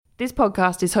This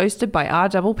podcast is hosted by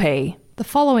RPP. The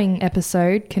following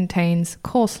episode contains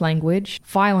coarse language,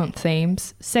 violent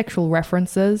themes, sexual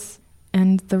references,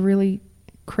 and the really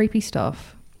creepy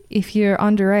stuff. If you're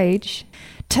underage,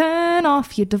 turn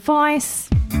off your device.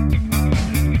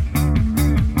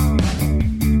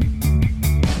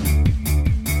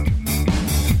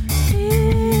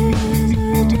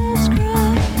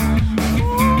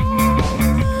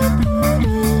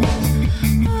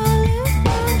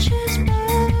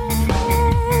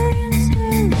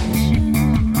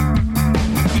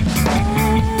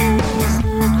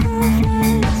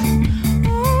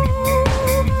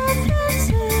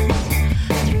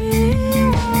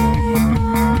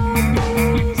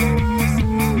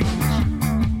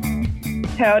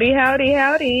 Howdy, howdy,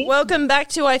 howdy. Welcome back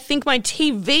to I Think My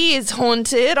TV is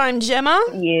Haunted. I'm Gemma.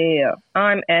 Yeah,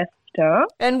 I'm Esther.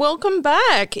 And welcome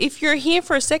back. If you're here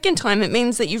for a second time, it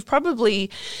means that you've probably,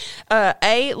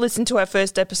 A, listened to our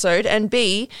first episode, and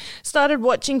B, started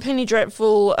watching Penny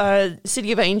Dreadful,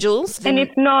 City of Angels. And if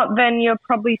not, then you're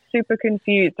probably super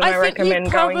confused. And I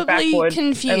recommend going backwards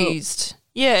confused.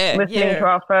 Listening to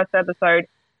our first episode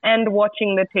and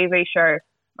watching the TV show.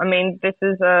 I mean, this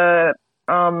is a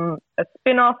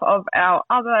spin-off of our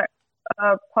other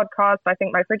podcast, I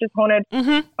Think My Fridge is Haunted,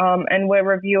 and we're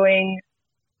reviewing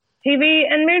TV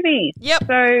and movies.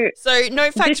 Yep. So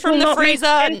no facts from the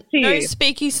freezer,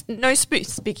 no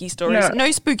spooky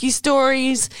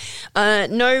stories,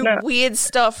 no weird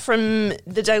stuff from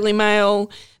the Daily Mail.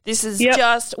 This is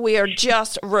we are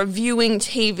just reviewing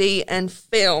TV and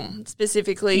film,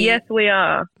 specifically. Yes, we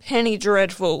are. Penny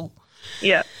Dreadful.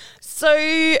 Yeah.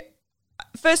 So,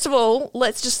 first of all,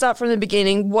 let's just start from the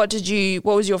beginning. What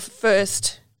was your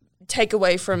first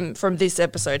takeaway from this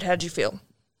episode? How did you feel?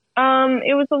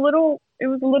 It was a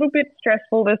little bit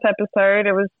stressful, this episode.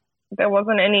 There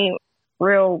wasn't any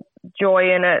real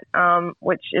joy in it,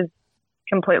 which is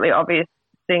completely obvious,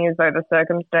 seeing as though the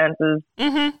circumstances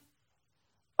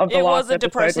of the last was a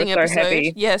depressing episode were so episode.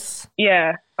 heavy. Yes.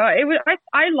 Yeah. It was.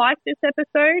 I liked this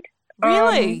episode.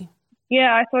 Really?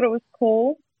 Yeah, I thought it was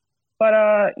cool. But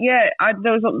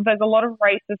there's a lot of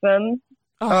racism.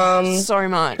 So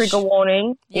much. Trigger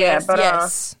warning. Yes, but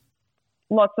yes.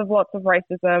 Lots of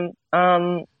racism.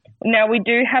 Now we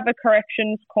do have a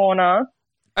corrections corner.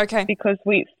 Okay. Because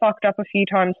we fucked up a few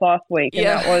times last week, and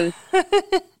that was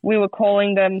we were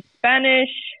calling them Spanish,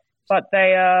 but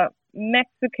they are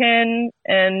Mexican,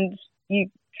 and you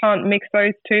can't mix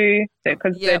those two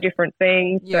because they're different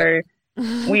things. Yep. So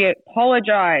we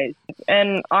apologize.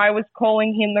 And I was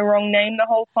calling him the wrong name the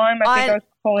whole time. I think I was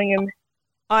calling him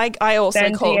I also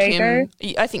San called Diego.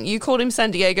 him, I think you called him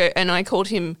San Diego, and I called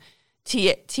him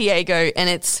Tiago, and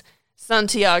it's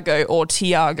Santiago or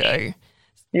Tiago.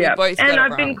 Yeah, both and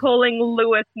I've wrong. been calling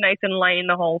Lewis Nathan Lane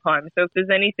the whole time. So if there's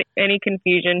any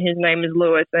confusion, his name is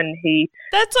Lewis, and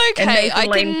that's okay. And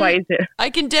Nathan Lane plays it. I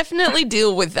can definitely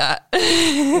deal with that.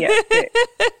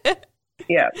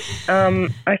 Yeah.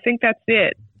 I think that's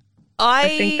it. I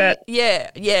think that.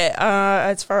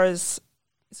 As far as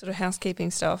sort of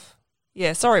housekeeping stuff,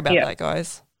 sorry about that,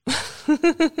 guys.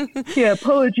 Yeah,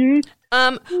 apologies.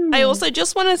 I also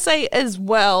just want to say as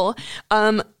well,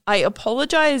 I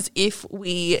apologize if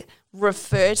we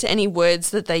refer to any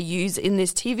words that they use in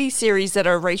this TV series that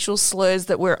are racial slurs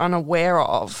that we're unaware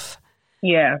of.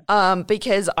 Yeah.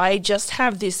 Because I just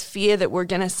have this fear that we're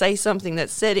going to say something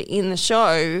that's said in the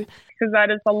show. Because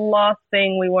that is the last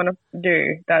thing we want to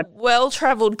do. That's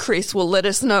well-travelled Chris will let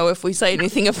us know if we say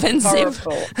anything offensive.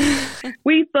 Horrible.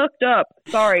 We fucked up.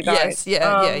 Sorry, guys.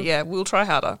 Yes, we'll try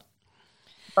harder.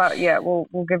 But yeah, we'll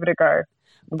give it a go.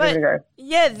 Give it a go.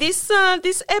 Yeah, this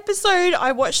episode,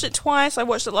 I watched it twice. I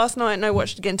watched it last night and I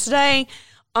watched it again today.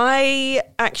 I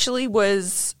actually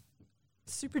was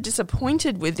super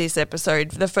disappointed with this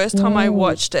episode. The first time I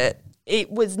watched it,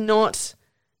 it was not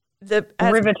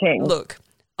riveting. Look,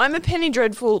 I'm a Penny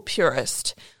Dreadful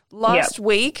purist. Last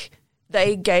week,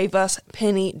 they gave us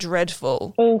Penny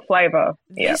Dreadful. Full flavour.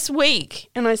 This week,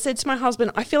 and I said to my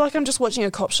husband, I feel like I'm just watching a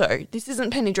cop show. This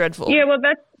isn't Penny Dreadful. Yeah, well,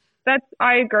 that's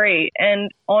I agree. And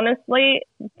honestly,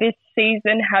 this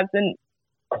season hasn't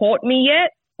caught me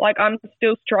yet. Like, I'm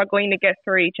still struggling to get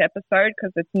through each episode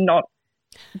because it's not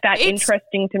that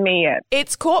interesting to me yet.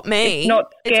 It's caught me. It's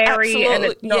not scary and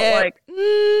it's not like...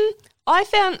 I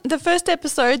found the first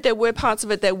episode, there were parts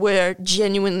of it that were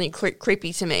genuinely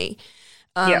creepy to me.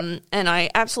 And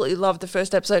I absolutely loved the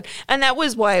first episode. And that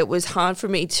was why it was hard for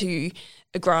me to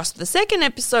grasp the second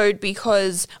episode,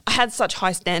 because I had such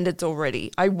high standards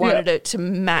already. I wanted it to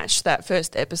match that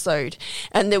first episode.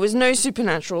 And there was no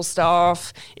supernatural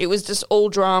stuff. It was just all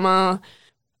drama.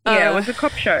 Yeah, it was a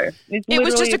cop show. It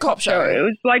was just a cop show. It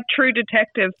was like True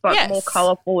Detective, but Yes. more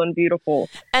colourful and beautiful.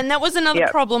 And that was another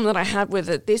Yep. problem that I had with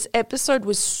it. This episode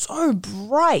was so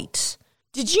bright.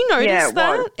 Did you notice Yeah, it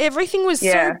that? was. Everything was so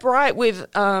Yeah. bright with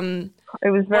It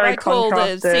was what very I call the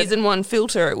contrasted. season 1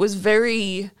 filter. It was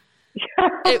very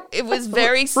it was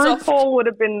very Bruce soft. Hall would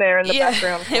have been there in the Yeah,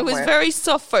 background it was somewhere. very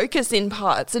soft focus in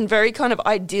parts and very kind of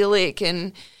idyllic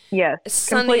and Yes,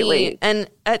 sunny, completely. and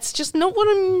it's just not what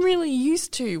I'm really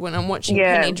used to when I'm watching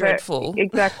Penny Dreadful.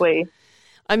 Exactly.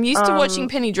 I'm used to watching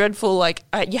Penny Dreadful, like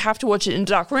you have to watch it in a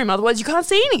dark room, otherwise you can't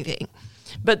see anything.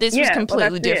 But this was Yeah, well,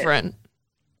 completely that's it. different.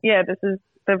 Yeah, this is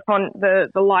the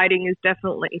lighting is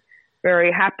definitely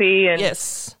very happy, and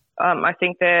Yes. I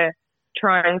think they're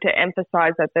trying to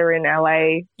emphasize that they're in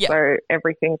LA, Yeah. so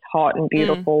everything's hot and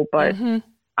beautiful. But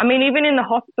I mean, even in the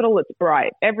hospital, it's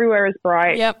bright. Everywhere is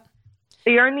bright. Yep.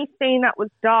 The only scene that was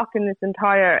dark in this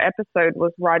entire episode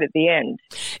was right at the end,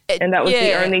 and that was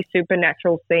the only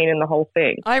supernatural scene in the whole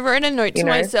thing. I wrote a note to You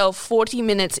know? myself, 40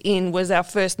 minutes in was our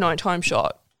first nighttime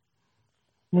shot.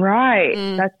 Right,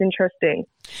 that's interesting.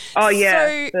 Oh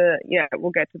yeah, So-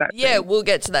 we'll get to that. Yeah, soon. we'll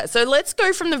get to that. So let's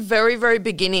go from the very, very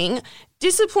beginning.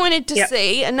 Disappointed to Yep.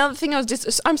 see. Another thing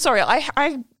I'm sorry,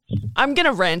 I'm going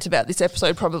to rant about this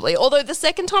episode probably. Although the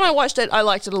second time I watched it, I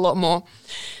liked it a lot more.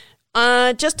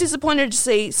 Just disappointed to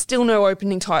see still no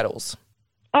opening titles.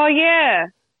 Oh yeah.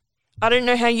 I don't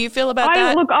know how you feel about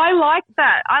that. Look, I like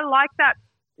that. I like that.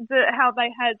 How they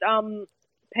had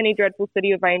Penny Dreadful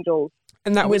City of Angels.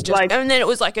 And that was with, just, like- and then it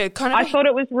was like a kind of, I thought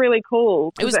it was really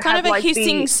cool. it was kind of a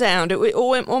hissing sound. It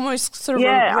almost sort of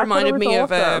Yeah, I thought reminded it was me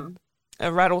awesome. of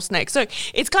a rattlesnake. So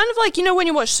it's kind of like, when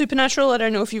you watch Supernatural, I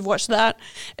don't know if you've watched that.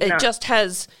 It No. just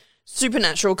has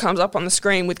Supernatural comes up on the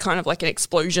screen with kind of like an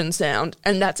explosion sound,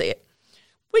 and that's it.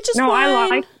 Which is No,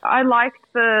 fine. I liked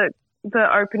the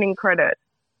opening credit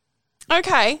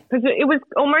Okay. because it was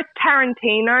almost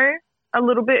Tarantino a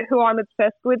little bit, who I'm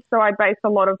obsessed with. So I base a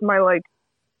lot of my like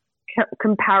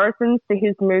comparisons to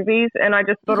his movies, and I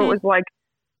just thought it was like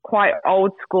quite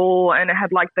old school, and it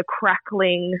had like the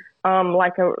crackling,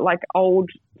 like old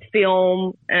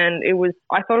film, and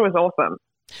I thought it was awesome.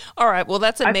 All right. Well,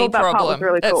 that's a I me thought that part was problem.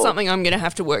 really That's cool. something I'm going to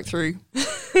have to work through.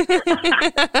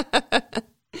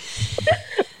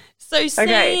 So scene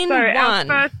Okay, so one.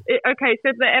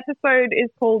 so the episode is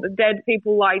called Dead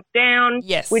People Lie Down.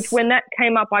 Yes. Which when that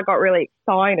came up, I got really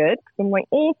excited. I'm like,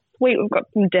 oh, sweet, we've got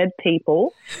some dead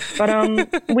people. But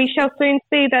we shall soon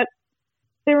see that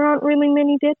there aren't really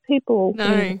many dead people No.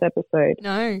 in this episode.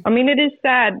 No, I mean, it is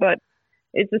sad, but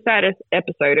it's the saddest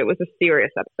episode. It was a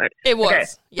serious episode. it was. Okay,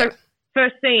 Yeah. so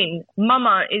first scene,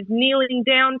 Mama is kneeling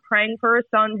down praying for her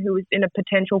son who is in a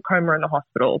potential coma in the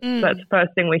hospital. So that's the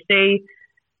first thing we see.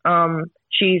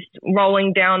 She's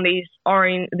rolling down these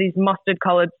mustard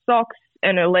coloured socks,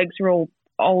 and her legs are all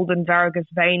old and varicose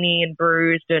veiny and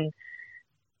bruised, and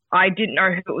I didn't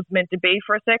know who it was meant to be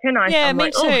for a second. I'm Me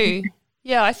like, too.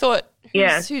 Yeah, I thought,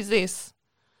 Yeah. who's this?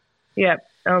 Yeah.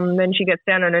 Then she gets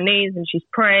down on her knees and she's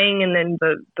praying, and then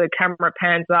the camera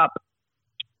pans up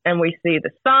and we see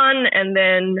the son and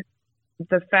then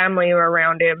the family are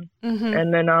around him. Mm-hmm.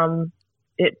 And then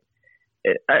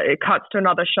it cuts to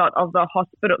another shot of the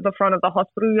front of the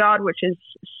hospital yard, which is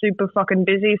super fucking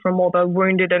busy from all the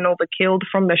wounded and all the killed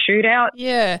from the shootout.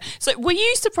 Yeah. So were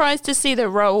you surprised to see that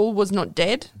Raoul was not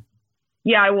dead?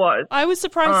 Yeah, I was. I was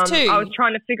surprised too. I was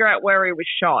trying to figure out where he was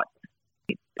shot.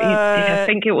 I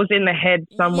think it was in the head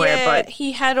somewhere, yeah, but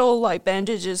he had all like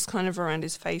bandages kind of around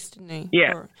his face, didn't he?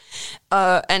 Yeah.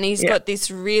 And he's got this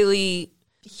really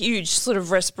huge sort of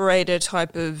respirator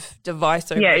type of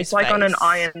device over his it's like on an face.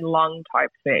 iron lung type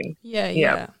thing. Yeah,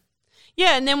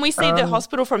 and then we see the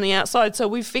hospital from the outside, so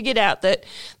we figured out that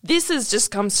this has just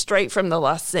come straight from the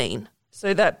last scene.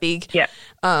 So that big,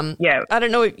 I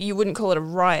don't know, you wouldn't call it a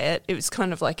riot. It was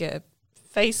kind of like a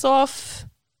face-off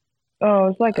Oh, it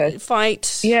was like a fight.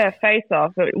 face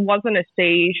off. It wasn't a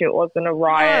siege. It wasn't a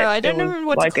riot. No, I don't it was know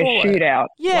what like to call a it. shootout.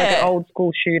 Yeah. Like an old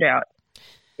school shootout.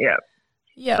 Yeah.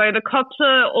 Yeah. So the cops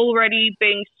are already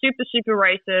being super, super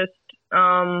racist.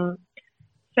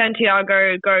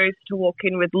 Santiago goes to walk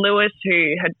in with Lewis,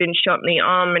 who had been shot in the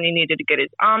arm and he needed to get his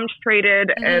arm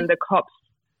treated. And the cops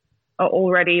are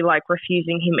already like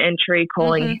refusing him entry,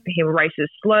 calling him racist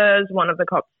slurs. One of the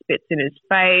cops spits in his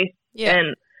face. Yeah.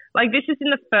 And like this is in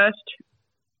the first,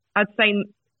 I'd say,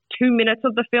 2 minutes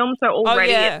of the film. So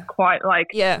already it's quite like,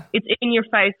 it's in your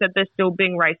face that they're still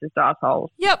being racist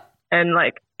assholes. Yep. And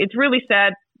like, it's really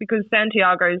sad because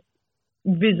Santiago's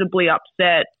visibly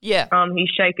upset. Yeah. He's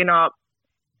shaken up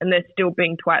and they're still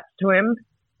being twats to him.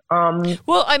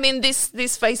 Well, I mean,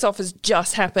 this face-off has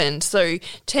just happened, so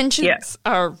tensions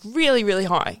are really, really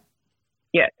high.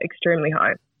 Yeah, extremely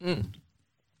high.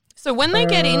 So when they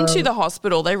get into the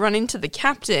hospital, they run into the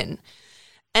captain,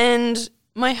 and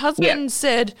my husband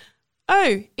said,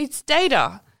 "Oh, it's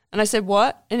Data." And I said,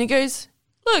 "What?" And he goes,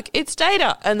 "Look, it's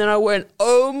Data." And then I went,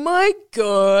 "Oh my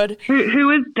God."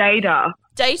 Who is Data?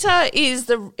 Data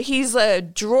is he's a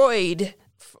droid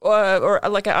or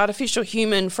like an artificial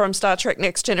human from Star Trek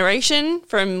Next Generation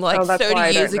from like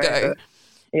 30 years ago.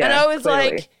 Yeah, and I was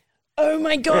clearly. like, oh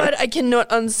my God, I cannot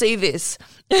unsee this.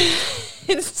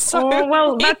 It's so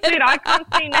well, weird. that's it. I can't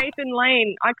see Nathan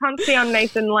Lane. I can't see on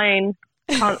Nathan Lane.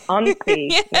 Can't unsee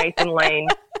Nathan Lane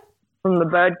from The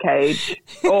Birdcage,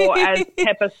 or as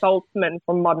Pepper Saltzman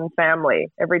from Modern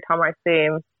Family. Every time I see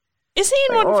him. Is he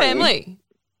in Modern Family?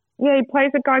 Yeah, he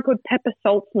plays a guy called Pepper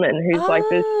Saltzman, who's like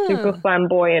this super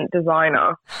flamboyant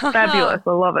designer. Fabulous.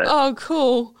 I love it. Oh,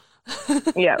 cool.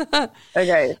 Yeah.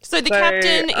 Okay. So the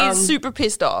captain is super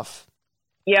pissed off.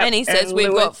 Yeah. And he says,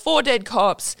 we've got 4 dead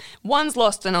cops, one's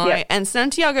lost an eye, Yeah. and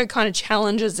Santiago kind of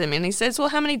challenges him, and he says, well,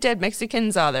 how many dead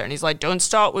Mexicans are there? And he's like, don't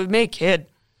start with me, kid.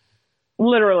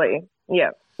 Literally. Yeah,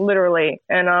 literally.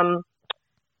 And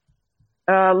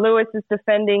Lewis is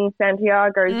defending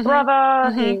Santiago's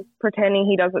brother. He's pretending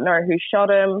he doesn't know who shot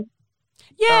him.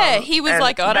 Yeah, he was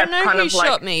like, I don't that's know kind who of like-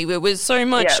 shot me. There was so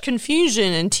much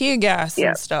confusion and tear gas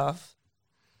and stuff.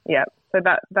 Yeah, so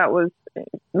that was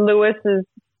Lewis is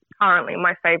currently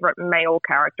my favorite male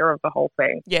character of the whole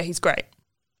thing. Yeah, he's great.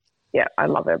 Yeah, I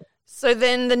love him. So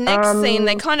then the next scene,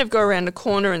 they kind of go around a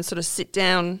corner and sort of sit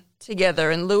down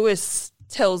together, and Lewis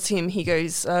tells him, he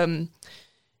goes,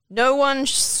 no one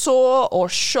saw or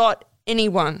shot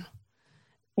anyone.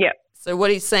 Yeah. So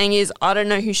what he's saying is, I don't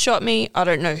know who shot me. I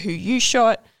don't know who you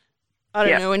shot. I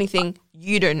don't know anything.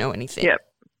 You don't know anything. Yeah,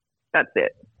 that's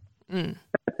it.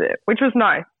 That's it, which was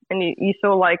nice. And you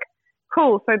saw like,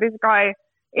 cool, so this guy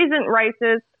isn't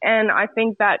racist, and I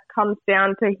think that comes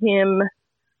down to him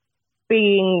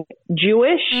being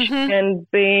Jewish and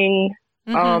being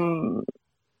kind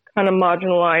of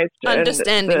marginalized.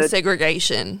 Understanding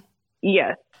segregation.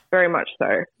 Yes, very much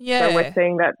so. Yeah. So we're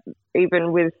seeing that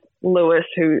even with Lewis,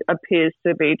 who appears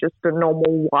to be just a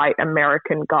normal white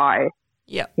American guy.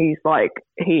 Yeah. He's like,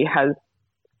 he has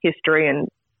history and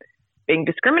being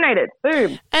discriminated.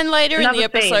 Boom. And later in the Another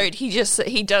episode,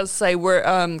 he does say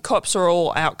we're cops are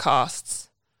all outcasts.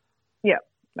 Yeah,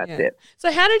 that's it.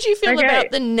 So how did you feel Okay.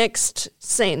 about the next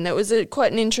scene? That was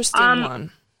quite an interesting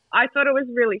one. I thought it was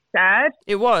really sad.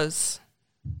 It was.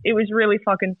 It was really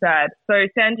fucking sad. So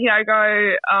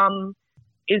Santiago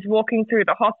is walking through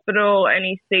the hospital, and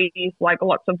he sees like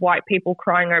lots of white people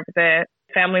crying over their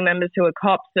family members who are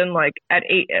cops, and like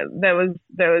there was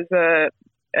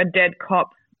a dead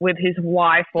cop with his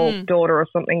wife or daughter or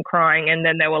something crying, and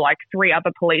then there were like 3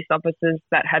 other police officers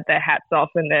that had their hats off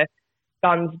and their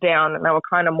guns down, and they were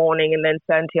kind of mourning. And then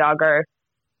Santiago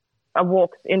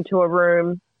walks into a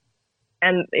room,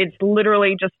 and it's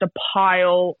literally just a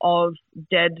pile of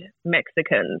dead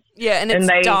Mexicans. Yeah, and it's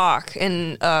dark,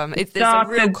 and there's dark,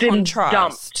 a real they've been contrast.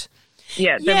 dumped.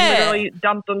 Yeah, they've literally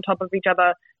dumped on top of each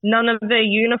other. None of their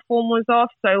uniform was off,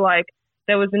 so like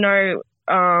there was no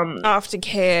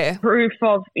aftercare proof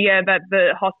of that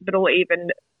the hospital even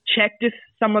checked if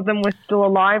some of them were still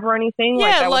alive or anything.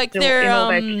 Yeah, like they were still in all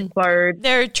their clothes.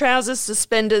 Their trousers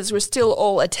suspenders were still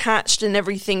all attached and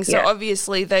everything. So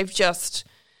obviously they've just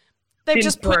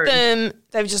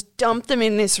dumped them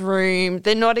in this room.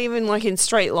 They're not even like in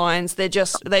straight lines.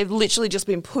 They've literally just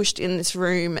been pushed in this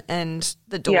room, and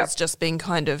the door's just been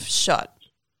kind of shut.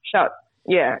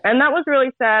 Yeah, and that was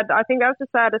really sad. I think that was the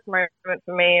saddest moment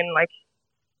for me, and like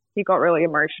he got really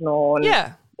emotional, and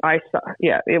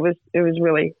it was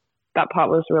really, that part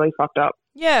was really fucked up.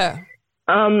 Yeah.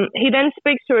 He then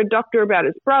speaks to a doctor about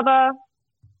his brother.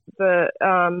 Is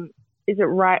it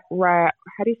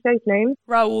how do you say his name?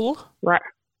 Raul.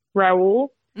 Raul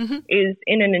is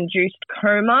in an induced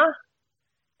coma,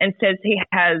 and says he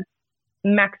has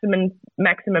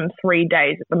maximum 3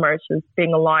 days at the most of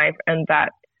being alive, and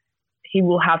that he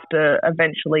will have to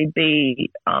eventually be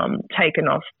taken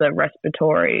off the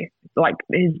respiratory, like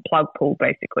his plug pulled,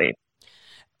 basically.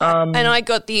 And I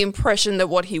got the impression that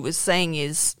what he was saying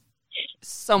is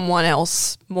someone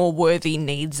else more worthy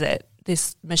needs it,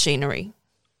 this machinery.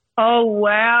 Oh,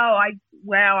 wow.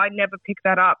 I never picked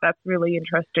that up. That's really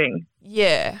interesting.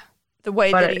 Yeah. The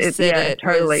way that he said it.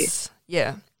 Totally.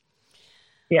 Yeah,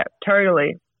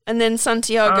 totally. And then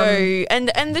Santiago,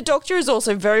 and the doctor is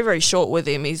also very, very short with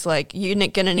him. He's like, you're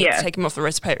going to need to take him off the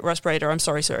respirator. I'm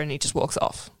sorry, sir. And he just walks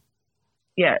off.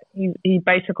 Yeah, he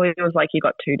basically was like, you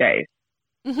got 2 days.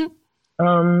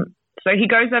 So he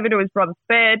goes over to his brother's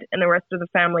bed, and the rest of the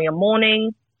family are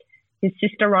mourning. His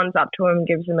sister runs up to him and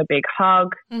gives him a big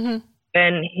hug. Mm-hmm.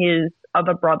 Then his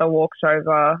other brother walks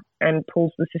over and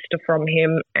pulls the sister from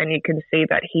him, and you can see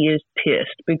that he is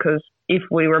pissed because if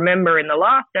we remember in the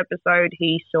last episode,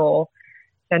 he saw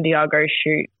Santiago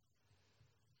shoot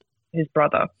his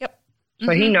brother. Yep.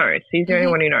 So he knows. He's the only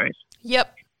one who knows.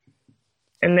 Yep.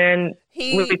 And then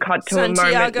we cut to a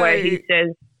moment where he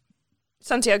says...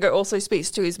 Santiago also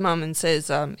speaks to his mum and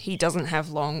says he doesn't have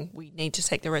long. We need to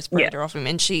take the respirator off him.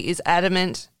 And she is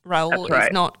adamant Raul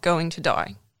is not going to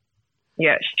die.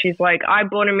 Yeah, she's like, I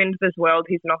brought him into this world.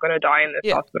 He's not going to die in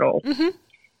this hospital.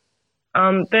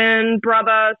 Mm-hmm. Then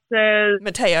brother says...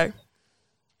 Mateo.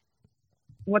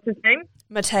 What's his name?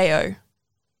 Mateo.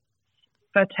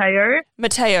 Mateo?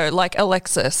 Mateo, like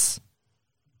Alexis.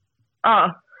 Oh.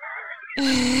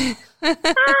 So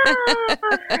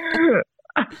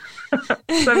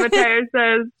Mateo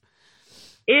says,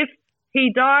 if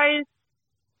he dies,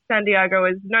 Santiago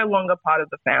is no longer part of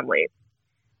the family,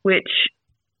 which,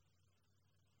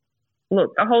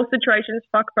 look, the whole situation's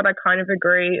fucked, but I kind of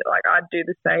agree. Like, I'd do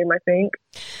the same, I think.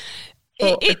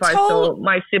 If I saw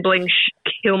my sibling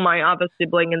kill my other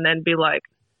sibling and then be like,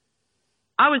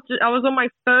 I was on my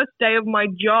first day of my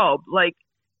job, like,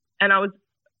 and I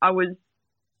was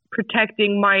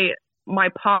protecting my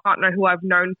partner who I've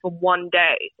known for one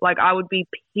day. Like, I would be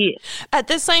pissed. At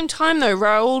the same time, though,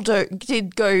 Raul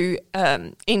did go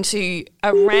into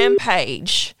a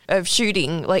rampage of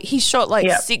shooting. Like, he shot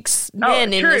six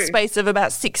men in the space of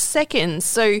about 6 seconds.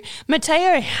 So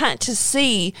Mateo had to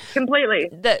see completely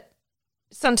that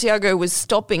Santiago was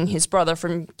stopping his brother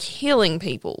from killing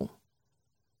people.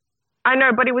 I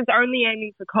know, but he was only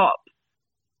aiming for cops.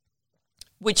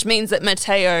 Which means that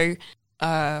Mateo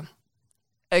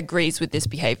agrees with this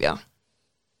behavior.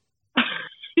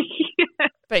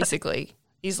 Basically.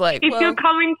 He's like, if you're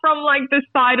coming from like the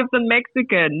side of the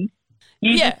Mexicans,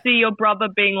 you just see your brother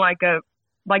being like a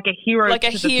hero, like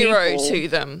a hero to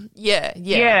them.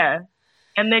 Yeah.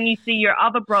 And then you see your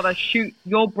other brother shoot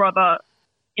your brother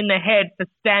in the head for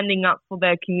standing up for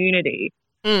their community.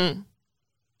 Mm.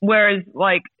 Whereas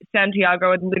like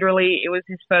Santiago it was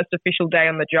his first official day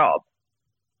on the job.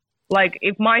 Like,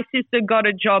 if my sister got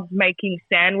a job making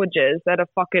sandwiches at a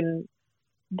fucking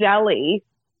deli,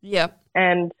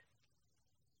 and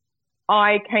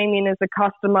I came in as a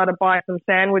customer to buy some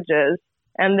sandwiches,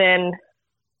 and then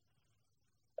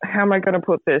how am I going to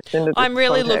put this into this I'm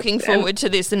really context? looking forward to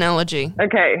this analogy.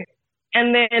 Okay.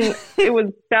 And then it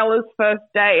was Bella's first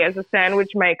day as a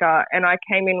sandwich maker, and I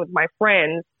came in with my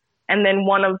friends, and then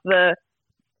one of the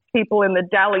people in the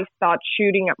deli starts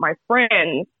shooting at my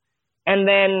friends, and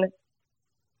then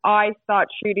I start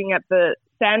shooting at the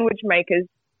sandwich makers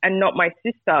and not my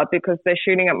sister because they're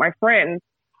shooting at my friends.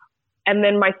 And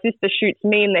then my sister shoots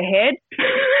me in the head.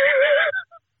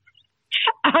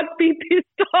 I'd be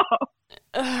pissed off.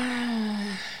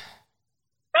 I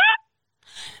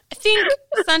think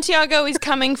Santiago is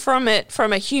coming from it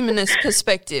from a humanist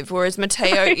perspective, whereas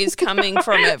Mateo is coming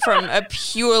from it from a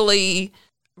purely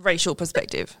racial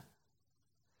perspective.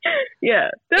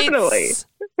 Yeah, definitely.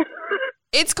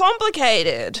 It's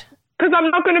complicated. Because I'm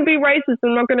not going to be racist.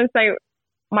 I'm not going to say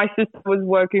my sister was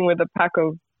working with a pack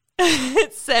of...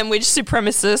 sandwich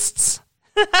supremacists.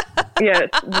 Yeah,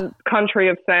 the country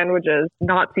of sandwiches.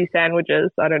 Nazi sandwiches.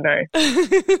 I don't know.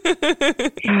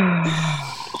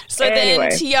 So anyway.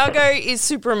 Then Tiago is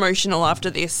super emotional after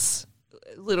this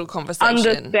little conversation.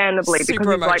 Understandably. Super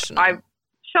because he's emotional. like, I've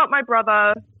shot my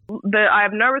brother. I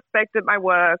have no respect at my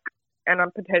work. And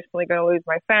I'm potentially going to lose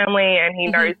my family. And he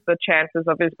knows the chances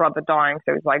of his brother dying.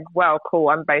 So he's like, well, cool.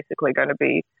 I'm basically going to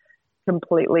be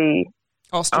completely...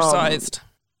 ostracized.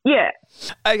 Yeah.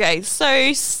 Okay,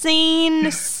 so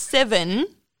scene 7,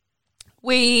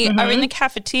 we are in the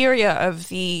cafeteria of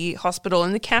the hospital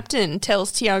and the captain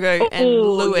tells Tiago and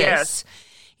Luis,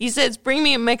 he says, bring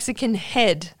me a Mexican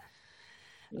head.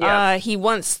 Yep. He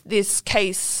wants this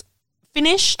case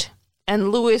finished and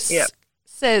Luis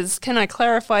says, can I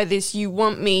clarify this? You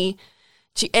want me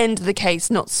to end the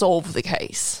case, not solve the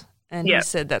case. And he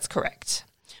said that's correct.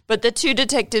 But the two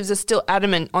detectives are still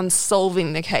adamant on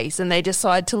solving the case and they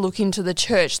decide to look into the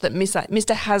church that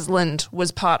Mr. Hasland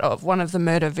was part of, one of the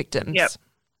murder victims.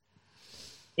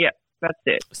 Yep, that's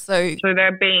it. So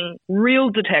they're being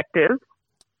real detectives.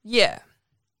 Yeah.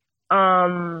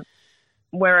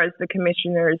 Whereas the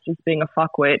commissioner is just being a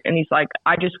fuckwit and he's like,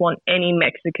 I just want any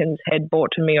Mexican's head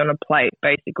brought to me on a plate,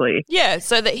 basically. Yeah,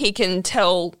 so that he can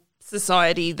tell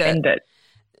society that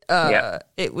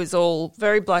it was all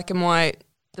very black and white.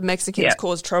 The Mexicans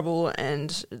caused trouble and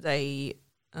they...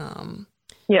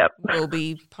 Yep. will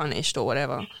be punished or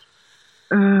whatever.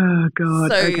 Oh,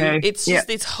 God. So okay. it's just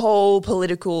this whole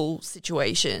political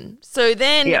situation. So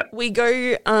then we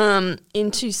go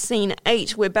into scene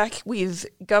 8. We're back with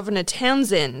Governor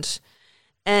Townsend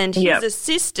and his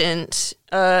assistant,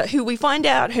 who we find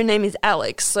out her name is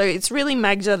Alex. So it's really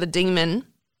Magda the demon.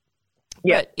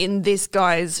 But in this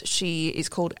guise, she is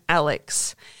called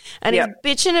Alex. And he's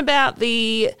bitching about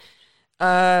the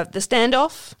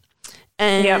standoff.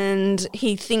 And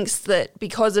he thinks that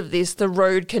because of this, the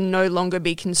road can no longer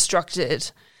be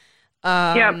constructed.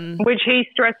 Which he's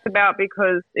stressed about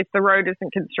because if the road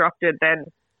isn't constructed, then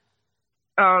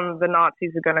the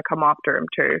Nazis are going to come after him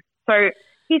too. So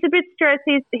he's a bit stressed.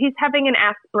 He's having an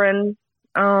aspirin.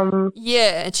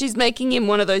 And she's making him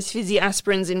one of those fizzy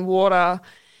aspirins in water.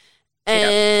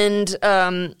 And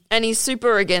he's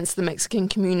super against the Mexican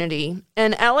community.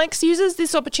 And Alex uses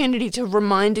this opportunity to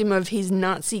remind him of his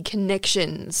Nazi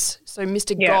connections. So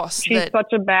Mr. Goss. She's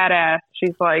such a badass.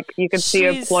 She's like, you can see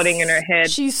her plotting in her head.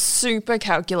 She's super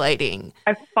calculating.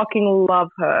 I fucking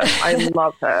love her. I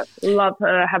love her. Love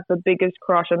her. Have the biggest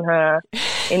crush on her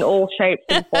in all shapes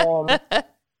and forms.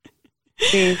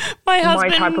 She's my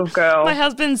type of girl. My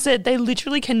husband said they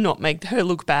literally cannot make her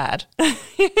look bad.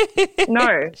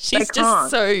 No, she's they just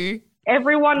can't. So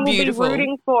everyone beautiful. will be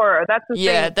rooting for her. That's the thing.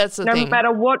 Yeah, that's the thing. No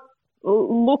matter what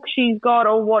look she's got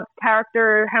or what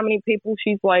character, how many people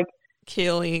she's like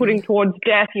killing, putting towards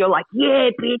death, you're like, yeah,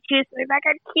 bitches, they're like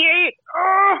cute.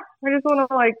 Oh, I just want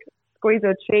to like squeeze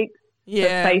her cheeks,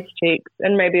 her face cheeks,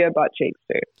 and maybe her butt cheeks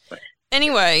too.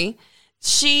 Anyway.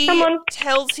 She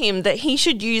tells him that he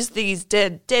should use these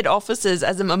dead officers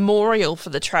as a memorial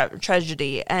for the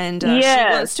tragedy, and she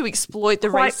wants to exploit the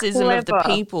racism of the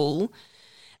people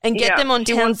and get them on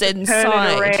Townsend's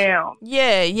side.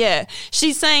 Yeah.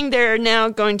 She's saying they're now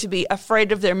going to be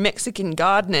afraid of their Mexican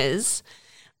gardeners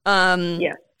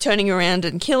turning around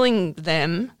and killing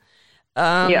them.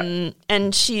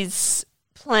 And she's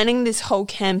planning this whole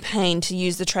campaign to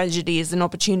use the tragedy as an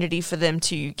opportunity for them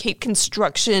to keep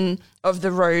construction of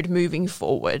the road moving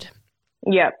forward.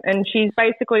 Yeah, and she's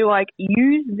basically like,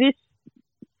 use this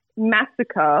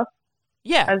massacre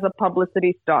as a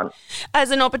publicity stunt. As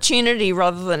an opportunity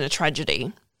rather than a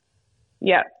tragedy.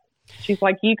 Yeah. She's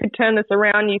like, you could turn this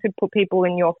around, you could put people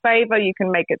in your favor, you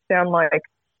can make it sound like,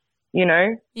 you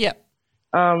know. Yeah.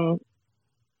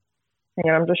 Hang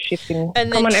on, I'm just shifting.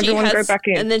 And Come on, everyone, go back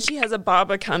in. And then she has a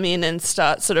barber come in and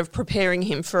start sort of preparing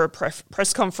him for a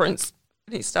press conference.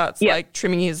 And he starts like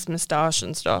trimming his moustache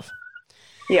and stuff.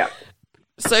 Yeah.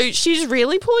 So she's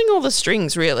really pulling all the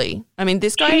strings, really. I mean,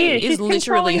 this guy is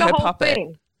literally her puppet.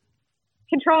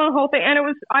 Controlling the whole thing. And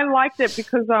I liked it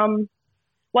because,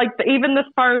 even the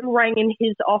phone rang in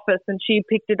his office and she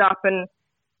picked it up and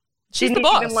she's didn't the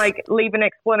boss. even, leave an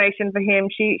explanation for him.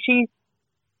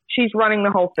 She's running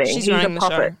the whole thing. She's running the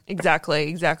show.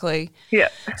 Exactly. Yeah.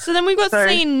 So then we've got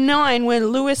scene 9 where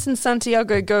Luis and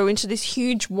Santiago go into this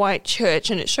huge white church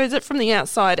and it shows it from the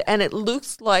outside and it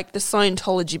looks like the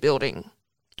Scientology building,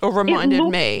 or reminded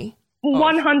me.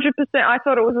 100%. I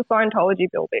thought it was a Scientology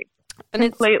building. And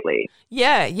completely.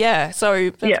 Yeah. So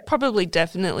that's probably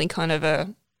definitely kind of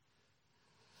a...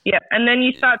 Yeah, and then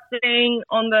you start seeing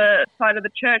on the side of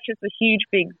the church, it's a huge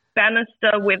big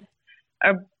banister with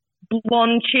a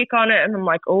blonde chick on it, and I'm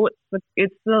like, oh,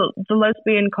 it's the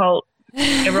lesbian cult.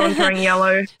 Everyone's wearing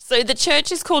yellow. So the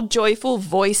church is called Joyful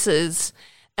Voices,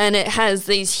 and it has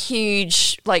these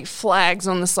huge flags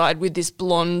on the side with this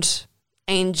blonde,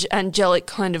 angelic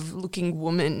kind of looking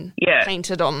woman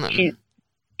painted on them.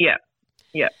 Yeah.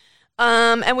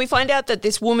 And we find out that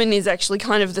this woman is actually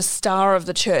kind of the star of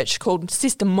the church, called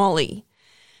Sister Molly.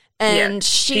 And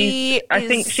I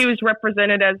think she was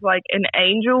represented as an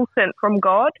angel sent from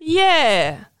God.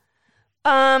 Yeah.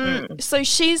 So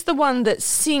she's the one that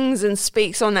sings and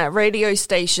speaks on that radio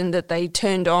station that they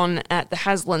turned on at the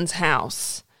Haslin's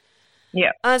house.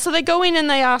 Yeah. So they go in and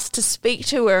they ask to speak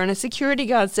to her, and a security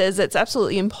guard says it's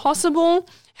absolutely impossible.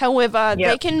 However,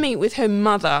 they can meet with her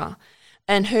mother,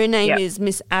 and her name is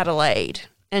Miss Adelaide.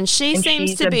 And she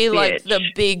seems to be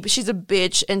she's a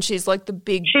bitch, and she's like the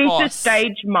big boss. She's the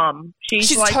stage mum.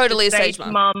 She's like totally the a stage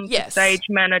mum. Yes. The stage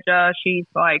manager. She's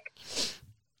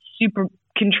super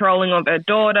controlling of her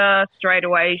daughter. Straight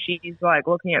away, she's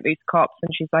looking at these cops,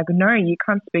 and she's like, no, you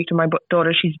can't speak to my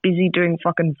daughter. She's busy doing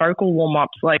fucking vocal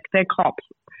warm-ups. They're cops.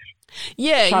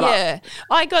 Yeah.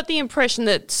 I got the impression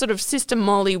that sort of Sister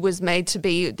Molly was made to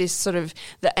be this sort of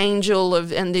the angel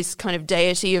of and this kind of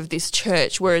deity of this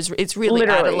church, whereas it's really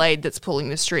Adelaide that's pulling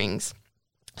the strings.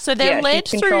 So they're led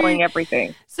she's controlling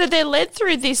everything. So they're led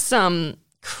through this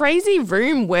crazy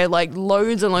room where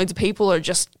loads and loads of people are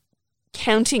just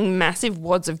counting massive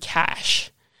wads of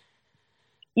cash.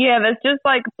 Yeah, there's just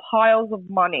like piles of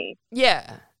money.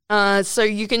 Yeah. So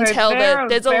you can So tell they're that a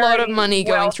there's a lot of very money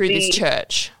going through this wealthy-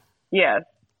 church. Yes,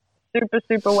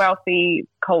 super wealthy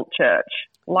cult church,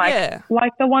 like Yeah.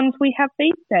 the ones we have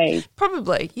these days.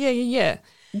 Probably. Yeah.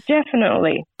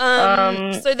 Definitely.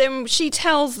 So then she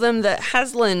tells them that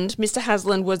Mr.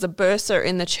 Hasland was a bursar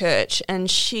in the church, and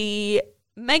she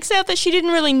makes out that she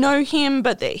didn't really know him,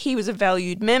 but that he was a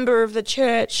valued member of the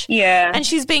church. Yeah, And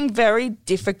she's being very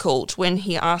difficult when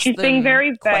he asks She's them being very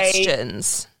vague.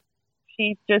 questions.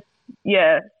 she's just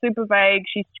super vague.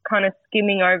 She's kind of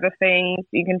skimming over things.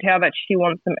 You can tell that she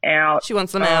wants them out. She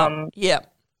wants them out. Yeah.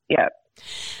 Yeah.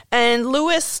 And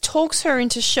Lewis talks her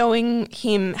into showing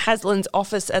him Hasland's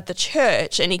office at the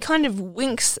church, and he kind of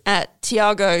winks at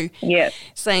Tiago, Yes.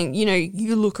 saying,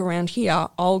 you look around here,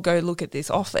 I'll go look at this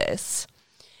office.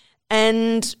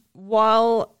 And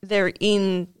while they're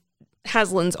in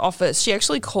Hasland's office, she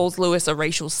actually calls Lewis a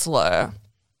racial slur,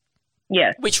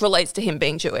 Yes. which relates to him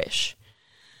being Jewish.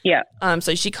 Yeah.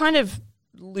 So she kind of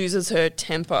loses her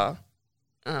temper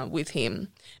with him.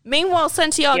 Meanwhile,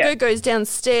 Santiago goes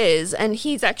downstairs, and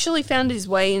he's actually found his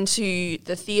way into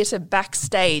the theatre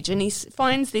backstage, and he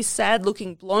finds this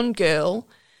sad-looking blonde girl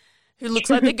who looks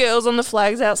like the girls on the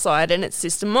flags outside, and it's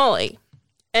Sister Molly.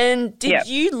 And did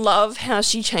you love how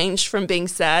she changed from being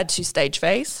sad to stage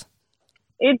face?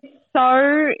 It's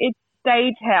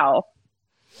stage house.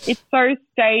 It's so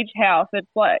stage house. It's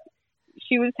like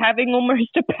she was having almost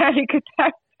a panic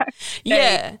attack.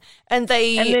 Yeah. And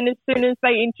then as soon as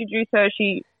they introduce her,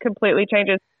 she completely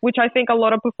changes, which I think a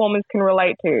lot of performers can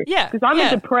relate to. Yeah. Because I'm a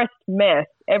depressed mess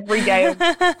every day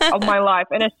of my life.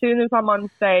 And as soon as I'm on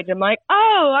stage, I'm like,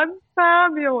 oh, I'm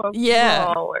fabulous.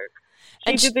 Yeah.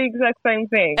 She did the exact same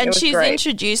thing. And it was she's great.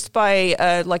 introduced by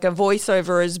like a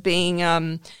voiceover as being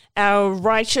our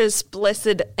righteous,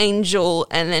 blessed angel,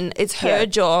 and then it's her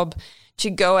job to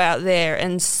go out there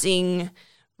and sing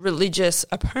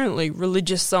apparently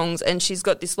religious songs, and she's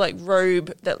got this like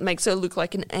robe that makes her look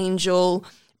like an angel.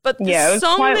 But the it was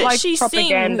song quite that like she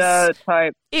propaganda sings,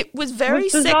 type. it was very It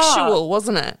was bizarre. sexual,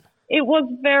 wasn't it? It was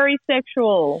very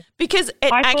sexual. Because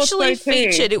it I thought actually so too.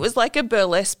 featured, it was like a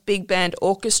burlesque big band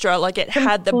orchestra, like it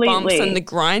had the bumps Completely. and the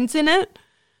grinds in it.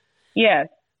 Yes.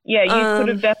 Yeah, you could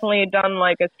have definitely done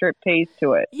like a striptease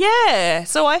to it. Yeah,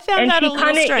 so I found And that she a little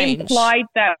kind of strange. implied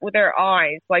that with her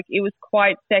eyes. Like it was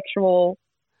quite sexual,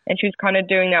 and she was kind of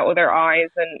doing that with her eyes.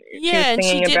 And Yeah, she was and she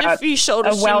singing did about a few shoulder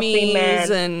a wealthy shimmies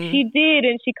man. and She did,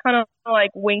 and she kind of like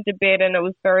winked a bit, and it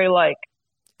was very like,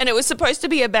 and it was supposed to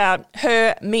be about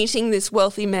her meeting this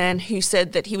wealthy man who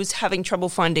said that he was having trouble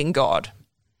finding God.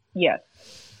 yes.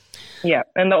 Yeah,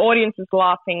 and the audience is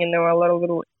laughing, and there were a lot of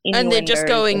little And they're just innuendos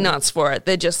going and nuts for it.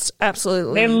 They're just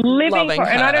absolutely They're living loving for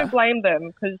her. and I don't blame them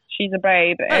because she's a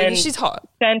babe. Oh, and she's hot.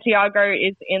 Santiago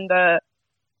is in the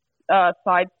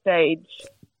side stage,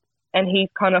 and he's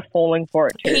kind of falling for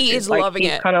it too. He is Like, loving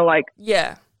he's it. kind of like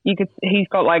Yeah. he's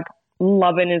got like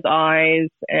love in his eyes,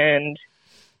 and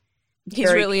He's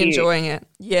very really cute. enjoying it.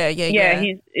 Yeah.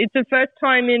 It's the first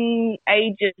time in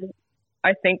ages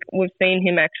I think we've seen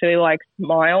him actually like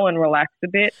smile and relax a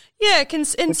bit. Yeah,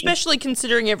 and especially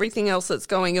considering everything else that's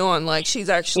going on. Like, she's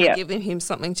actually Yeah. giving him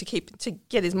something to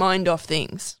get his mind off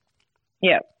things.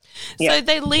 Yeah. Yeah. So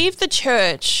they leave the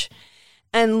church,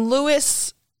 and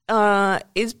Lewis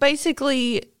is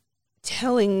basically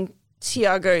telling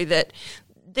Tiago that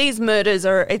these murders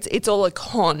it's all a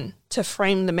con to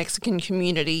frame the Mexican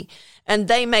community, and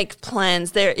they make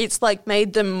plans there. It's like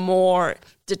made them more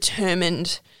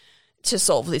determined to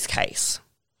solve this case.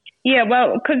 Yeah,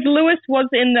 well, because Lewis was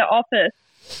in the office,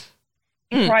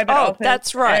 private office.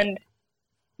 That's right. And,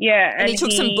 yeah, And he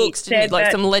took some books, didn't he? said Like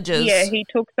that- some ledgers. Yeah, he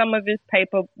took some of his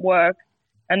paperwork,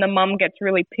 and the mum gets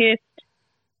really pissed,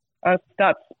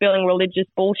 starts spilling religious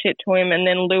bullshit to him, and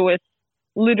then Lewis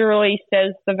literally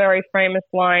says the very famous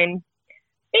line,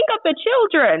 "Think of the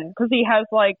children," because he has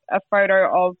like a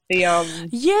photo of the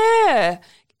Yeah.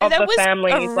 of That the was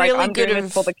family. a He's like, really "I'm doing good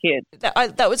this for the kids."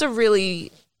 That was a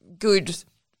really good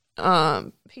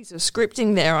piece of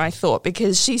scripting there, I thought,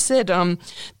 because she said,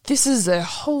 this is a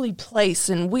holy place,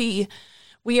 and we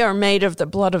are made of the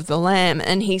blood of the Lamb.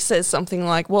 And he says something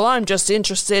like, well, I'm just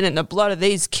interested in the blood of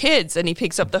these kids. And he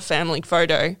picks up the family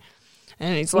photo,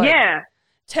 and he's like, Yeah,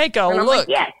 take a and I'm look. like,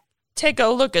 "Yes." Take a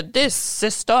look at this,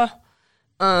 sister.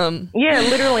 Yeah,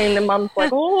 literally, and the mum's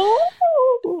like,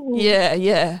 "Oh."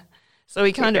 Yeah. So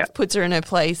he kind Yeah. of puts her in her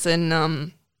place, and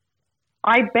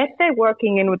I bet they're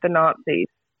working in with the Nazis.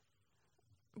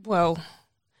 well,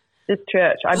 This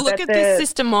church. I look bet at this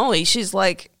Sister Molly. She's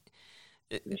like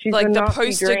she's the a Nazi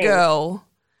poster dream. girl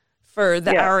for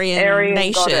the Aryan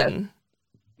nation. goddess.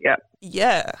 Yep.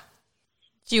 Yeah.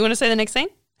 Do you want to say the next scene?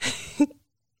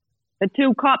 The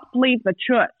two cops leave the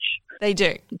church. They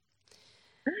do.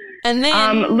 And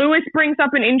then Lewis brings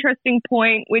up an interesting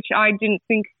point, which I didn't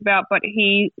think about, but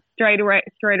he straight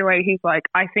away he's like,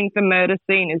 I think the murder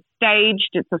scene is staged.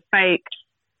 It's a fake.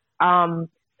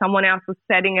 Someone else was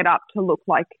setting it up to look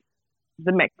like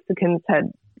the Mexicans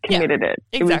had committed it.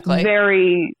 Exactly. It was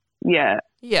very,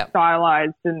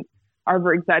 stylized and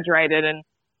over exaggerated, and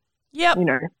you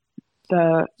know,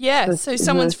 so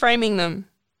someone's framing them.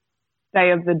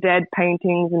 Day of the Dead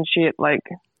paintings and shit, like.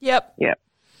 Yep.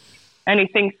 And he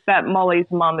thinks that Molly's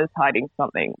mum is hiding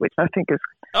something, which I think is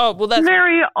that's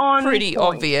very pretty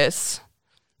point. obvious.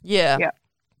 Yeah. Yeah.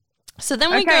 So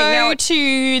then we go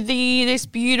to this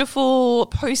beautiful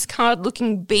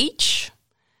postcard-looking beach.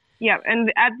 Yeah,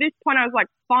 and at this point I was like,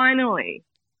 finally,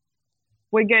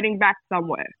 we're getting back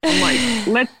somewhere. I'm like,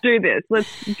 let's do this. Let's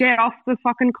get off the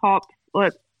fucking cops. Me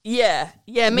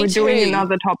We're too. Doing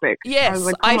another topic. Yes, I was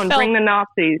like, come on, bring the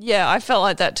Nazis. Yeah, I felt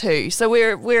like that too. So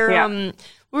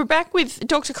we're back with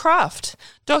Dr. Kraft.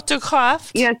 Dr.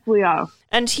 Kraft. Yes, we are.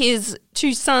 And his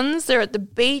two sons, they're at the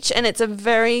beach, and it's a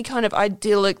very kind of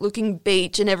idyllic looking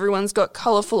beach, and everyone's got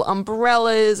colourful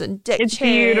umbrellas and deck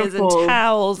chairs beautiful. And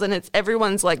towels, and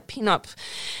everyone's like pin-up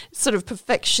sort of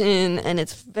perfection, and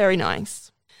it's very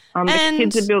nice. The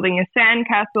kids are building a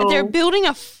sandcastle. They're building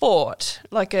a fort,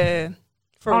 like a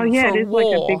for it is war.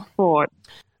 like a big fort.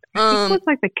 It looks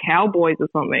like the Cowboys or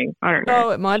something. I don't know. Oh,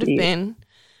 it might have been.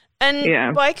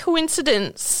 And by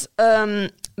coincidence,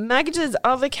 Magda's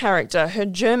other character, her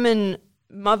German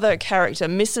mother character,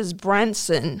 Mrs.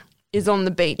 Branson, is on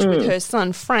the beach with her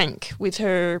son Frank, with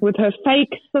her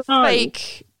fake son.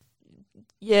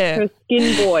 Her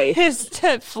skin boy. His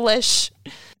flesh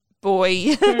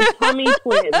boy. Her tummy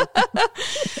twin.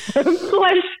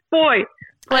 Flesh boy.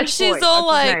 And she's all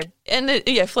like,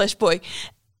 Flesh Boy.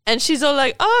 And she's all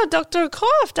like, oh, Dr.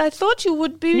 Kraft, I thought you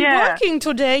would be working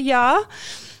today, yeah?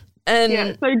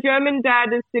 And so German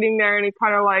dad is sitting there and he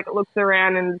kind of like looks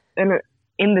around and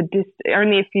in the distance,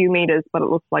 only a few meters, but it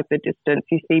looks like the distance.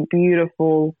 You see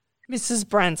beautiful Mrs.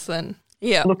 Branson,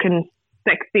 looking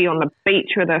sexy on the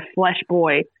beach with her Flesh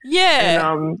Boy.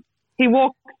 Yeah. And he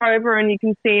walks over and you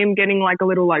can see him getting like a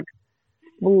little like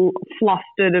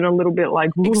flustered and a little bit like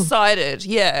excited.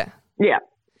 Yeah.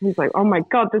 He's like, oh my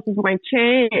God, this is my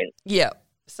chance. Yeah.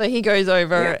 So he goes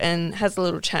over and has a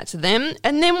little chat to them.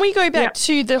 And then we go back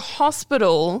to the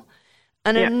hospital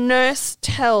and a nurse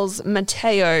tells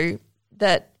Mateo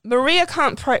that Maria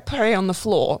can't pray on the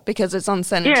floor because it's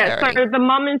unsanitary. Yeah, so the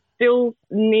mum is still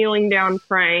kneeling down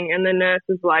praying and the nurse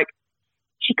is like,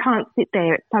 she can't sit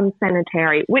there, it's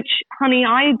unsanitary. Which, honey,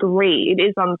 I agree, it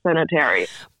is unsanitary.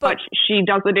 But she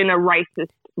does it in a racist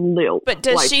lilt. But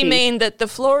does she mean that the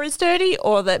floor is dirty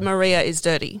or that Maria is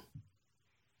dirty?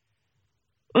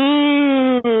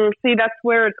 See, that's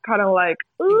where it's kind of like,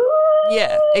 ooh.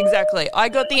 Yeah, exactly. I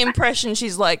got the impression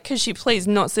she's like, could she please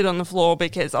not sit on the floor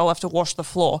because I'll have to wash the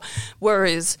floor.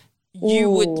 Whereas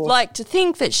you would like to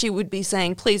think that she would be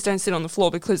saying, please don't sit on the floor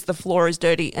because the floor is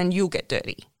dirty and you'll get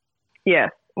dirty. Yeah,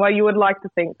 well, you would like to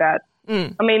think that.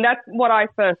 I mean, that's what I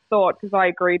first thought because I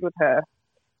agreed with her.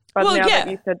 But now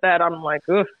that you said that, I'm like,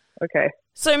 oof, okay.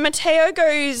 So Mateo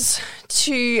goes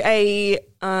to a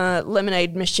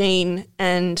lemonade machine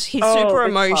and he's super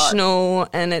emotional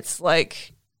and it's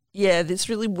like, this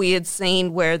really weird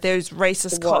scene where those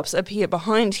racist cops appear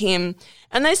behind him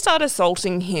and they start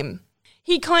assaulting him.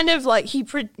 He kind of like, he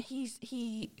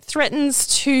threatens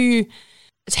to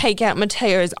take out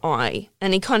Mateo's eye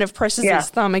and he kind of presses his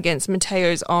thumb against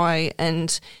Mateo's eye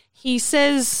and he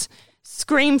says,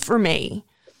 scream for me.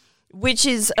 Which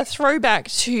is a throwback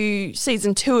to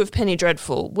season 2 of Penny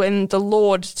Dreadful when the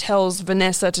Lord tells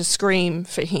Vanessa to scream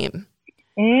for him.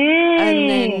 And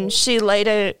then she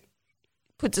later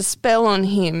puts a spell on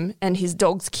him and his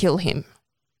dogs kill him.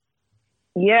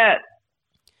 Yes.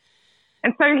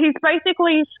 And so he's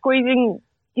basically squeezing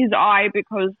his eye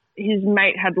because his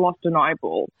mate had lost an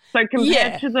eyeball. So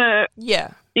compared to the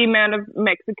amount of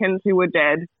Mexicans who were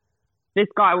dead, this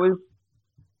guy was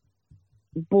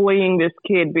bullying this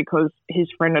kid because his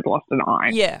friend had lost an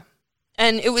eye. Yeah.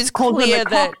 And it was clear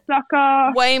that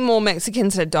cocksucker. Way more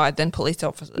Mexicans had died than police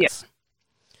officers. Yeah.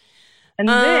 And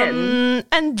then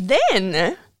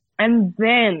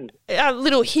our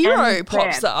little hero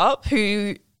pops up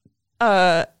who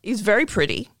is very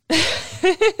pretty.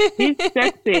 He's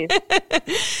sexy.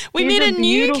 We meet a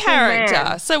new character.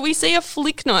 Man. So we see a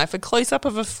flick knife, a close-up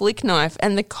of a flick knife,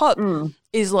 and the cop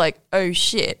is like, oh,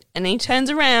 shit. And he turns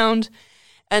around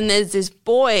and there's this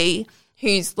boy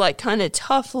who's like kind of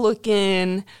tough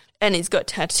looking and he's got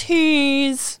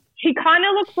tattoos. He kind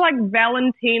of looks like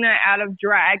Valentina out of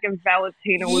Drag, and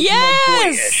Valentina was more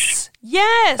boyish.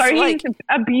 Yes. So he's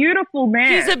a beautiful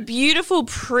man. He's a beautiful,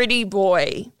 pretty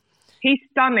boy. He's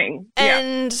stunning.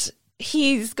 And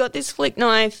he's got this flick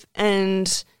knife,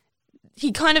 and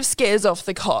he kind of scares off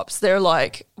the cops. They're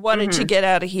like, why don't you get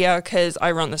out of here because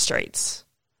I run the streets.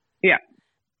 Yeah.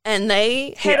 And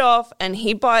they head off, and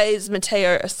he buys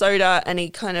Mateo a soda, and he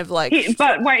kind of like... he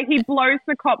blows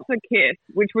the cops a kiss,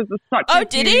 which was such a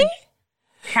did he?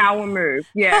 power move.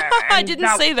 Yeah. I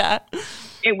didn't see that.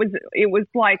 It was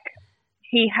like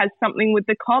he has something with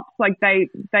the cops. Like they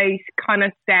kind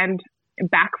of stand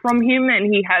back from him,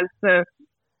 and he has the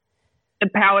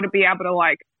power to be able to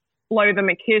like blow them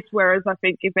a kiss, whereas I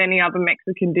think if any other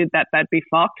Mexican did that, they'd be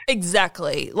fucked.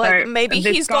 Exactly. Like so maybe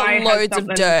he's got loads of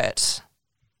dirt.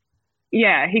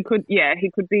 Yeah, he could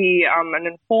be an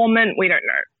informant. We don't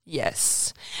know.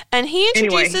 Yes. And he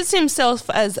introduces himself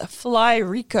as Fly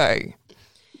Rico.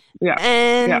 Yeah.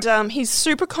 And he's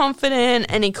super confident,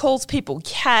 and he calls people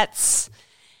cats,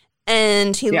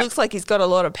 and he looks like he's got a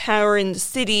lot of power in the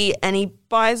city, and he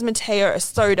buys Mateo a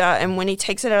soda, and when he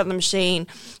takes it out of the machine,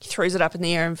 he throws it up in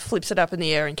the air and flips it up in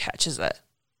the air and catches it.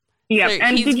 Yeah. So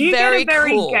and did you get a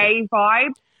very gay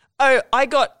vibe? Oh, I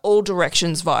got All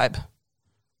Directions vibe.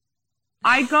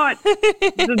 I got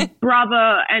the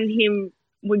brother and him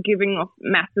were giving off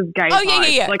massive gay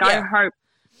vibes. Yeah. Like I hope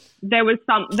there was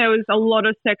a lot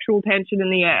of sexual tension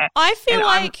in the air. I feel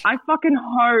like I fucking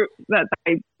hope that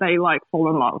they like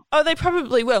fall in love. Oh, they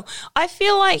probably will. I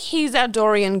feel like he's our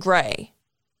Dorian Gray.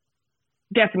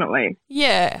 Definitely.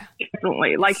 Yeah.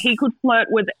 Definitely. Like he could flirt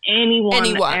with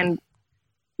anyone. And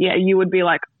yeah, you would be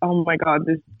like, oh my God,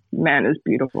 this man is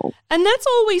beautiful. And that's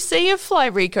all we see of Fly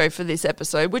Rico for this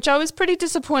episode, which I was pretty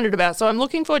disappointed about. So I'm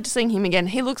looking forward to seeing him again.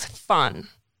 He looks fun.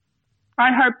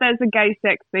 I hope there's a gay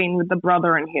sex scene with the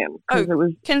brother and him.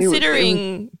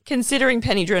 Considering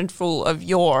Penny Dreadful of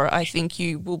yore, I think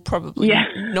you will probably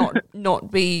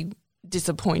not be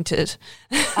disappointed.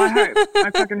 I hope.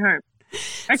 I fucking hope.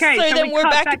 Okay, so then we're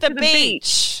back at the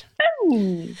beach.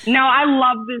 No, I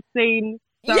love this scene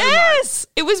so much.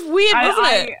 It was weird,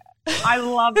 wasn't it? I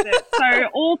loved it. So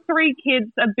all three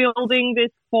kids are building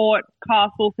this fort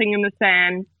castle thing in the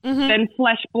sand. Mm-hmm. Then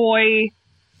Flesh Boy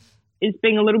is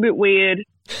being a little bit weird.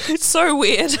 It's so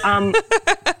weird.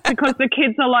 Because the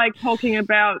kids are like talking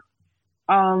about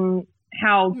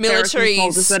how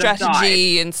military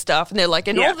strategy and stuff, and they're like,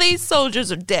 and all these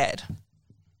soldiers are dead.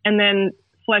 And then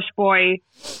Flesh Boy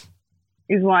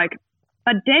is like,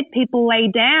 but dead people lay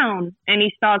down, and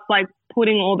he starts like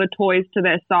putting all the toys to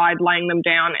their side, laying them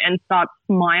down, and starts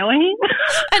smiling.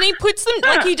 And he puts them,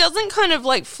 like, he doesn't kind of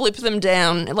like flip them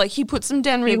down. Like he puts them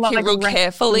down real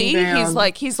carefully.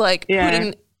 He's like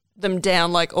putting them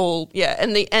down like all,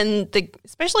 and the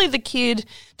especially the kid,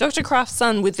 Dr. Kraft's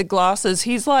son with the glasses,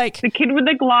 he's like. The kid with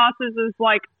the glasses is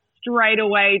like straight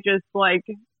away just like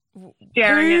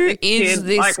staring at the kid. Who is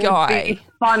this like, guy? With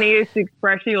the funniest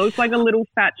expression. He looks like a little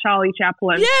fat Charlie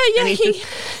Chaplin. Yeah, and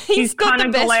he's got kind the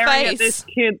of best glaring face. at this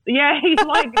kid. Yeah, he's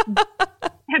like,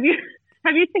 have you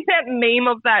seen that meme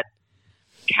of that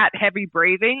cat heavy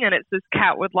breathing? And it's this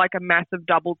cat with like a massive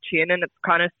double chin, and it's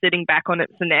kind of sitting back on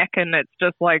its neck, and it's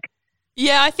just like,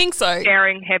 yeah, I think so.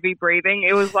 Staring, heavy breathing.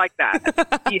 It was like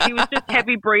that. He was just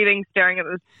heavy breathing, staring at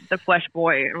the Flesh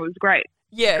Boy. It was great.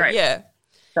 Yeah, great. yeah.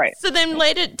 Great. So then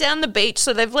later down the beach,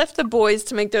 so they've left the boys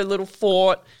to make their little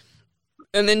fort,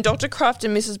 and then Dr. Kraft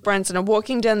and Mrs. Branson are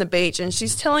walking down the beach, and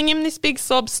she's telling him this big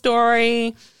sob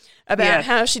story about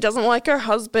how she doesn't like her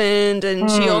husband,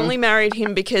 and she only married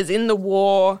him because in the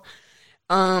war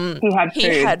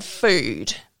he had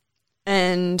food.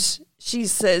 And she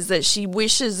says that she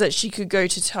wishes that she could go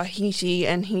to Tahiti,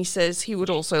 and he says he would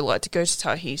also like to go to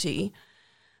Tahiti.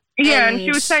 Yeah, and she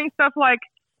was saying stuff like,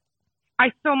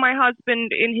 I saw my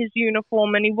husband in his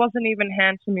uniform, and he wasn't even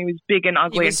handsome. He was big and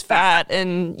ugly. He was fat,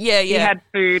 and He had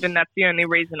food, and that's the only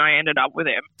reason I ended up with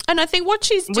him. And I think what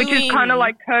she's doing... Which is kind of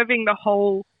like curving the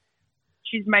whole...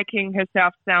 She's making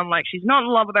herself sound like she's not in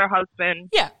love with her husband.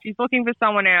 Yeah. She's looking for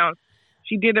someone else.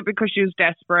 She did it because she was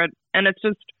desperate, and it's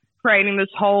just creating this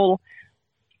whole...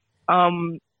 I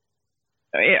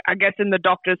guess in the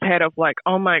doctor's head of like,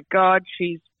 oh my God,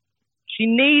 she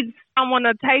needs someone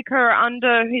to take her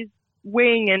under his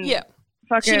wing and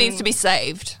fucking... She needs to be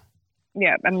saved.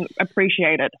 Yeah, and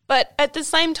appreciated. But at the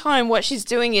same time, what she's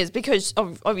doing is, because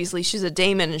obviously she's a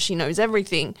demon and she knows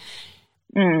everything,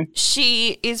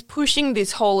 she is pushing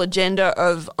this whole agenda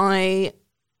of I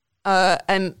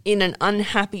am in an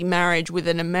unhappy marriage with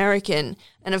an American.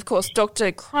 And of course,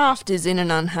 Dr. Kraft is in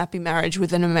an unhappy marriage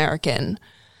with an American.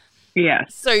 Yeah.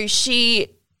 So she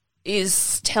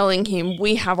is telling him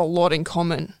we have a lot in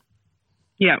common.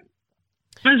 Yeah.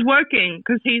 It's working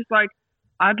because he's like,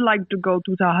 I'd like to go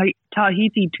to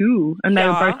Tahiti too. And they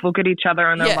both look at each other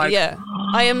and they're like, yeah.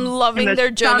 I am loving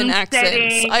their German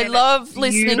accents. I love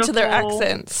listening to their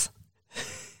accents.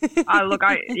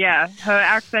 Her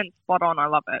accent's spot on. I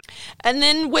love it. And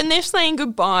then when they're saying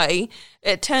goodbye,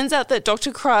 it turns out that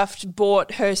Dr. Kraft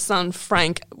bought her son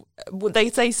Frank, they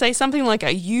say something like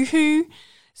a yoo-hoo.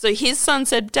 So his son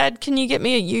said, Dad, can you get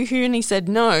me a yoo-hoo? And he said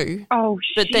no. Oh,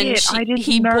 but shit. then I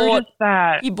didn't notice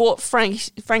that. He bought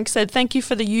Frank. Frank said, thank you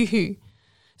for the yoo-hoo.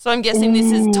 So I'm guessing this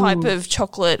is type of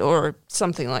chocolate or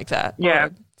something like that. Yeah.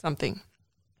 Something.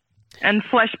 And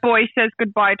Flesh Boy says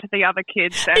goodbye to the other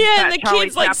kids. And and the Charlie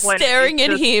kid's like Chaplin staring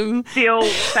at him. Still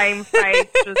same face,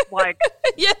 just like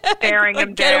staring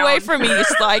him Get down. away from me, you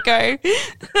psycho.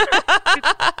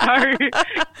 So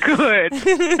good.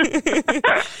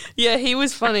 Yeah, he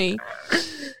was funny.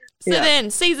 So then,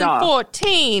 season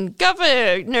 14,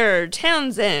 Governor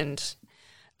Townsend.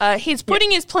 He's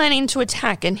putting his plan into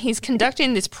attack and he's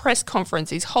conducting this press conference.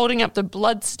 He's holding up the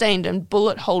blood-stained and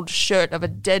bullet-holed shirt of a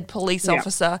dead police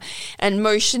officer and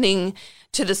motioning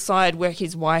to the side where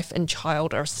his wife and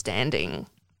child are standing.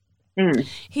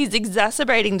 He's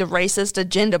exacerbating the racist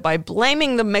agenda by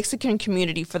blaming the Mexican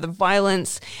community for the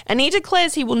violence, and he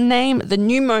declares he will name the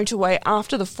new motorway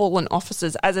after the fallen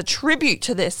officers as a tribute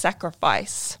to their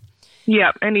sacrifice.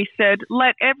 Yep, and he said,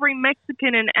 let every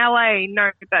Mexican in LA know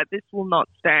that this will not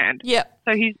stand. Yep.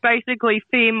 So he's basically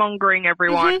fear-mongering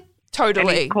everyone. Mm-hmm. Totally.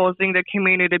 And he's causing the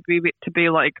community to be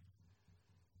like,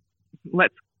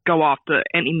 let's go after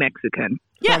any Mexican.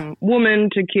 Yeah. From woman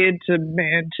to kid to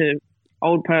man to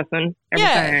old person. Everything.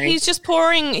 Yeah, he's just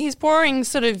pouring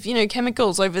sort of,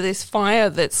 chemicals over this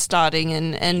fire that's starting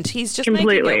and he's just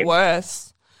making it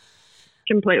worse.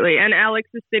 Completely. And Alex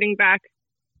is sitting back.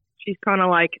 She's kind of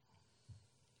like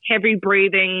heavy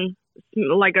breathing,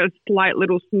 like a slight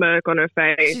little smirk on her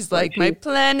face. She's like, my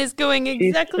plan is going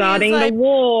exactly starting as the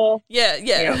war. Yeah.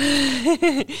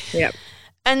 Yep.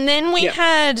 And then we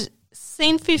had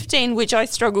scene 15, which I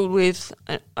struggled with.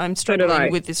 I'm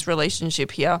struggling with this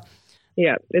relationship here.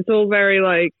 Yeah, it's all very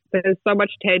like, there's so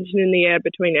much tension in the air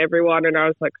between everyone, and I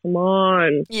was like, come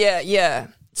on. Yeah.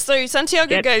 So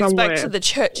Santiago goes back to the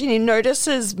church and he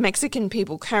notices Mexican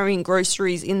people carrying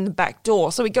groceries in the back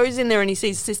door. So he goes in there and he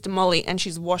sees Sister Molly and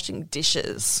she's washing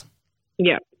dishes.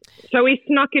 Yeah. So he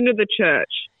snuck into the church.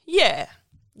 Yeah.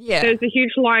 There's a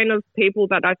huge line of people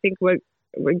that I think were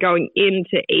going in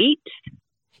to eat.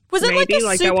 Was it like a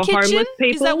soup they were kitchen? Homeless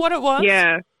people. Is that what it was?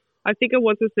 Yeah. I think it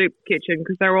was a soup kitchen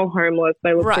because they were all homeless.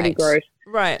 They were pretty gross.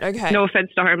 Right, okay. No offense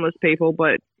to homeless people,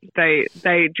 but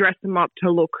they dressed them up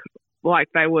to look like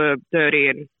they were dirty,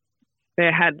 and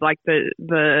they had like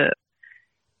the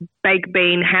baked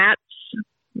bean hats.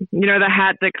 You know, the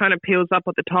hat that kind of peels up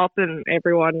at the top, and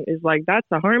everyone is like, that's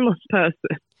a homeless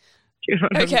person. You know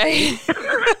what I mean?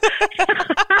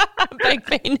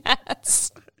 Baked bean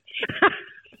hats.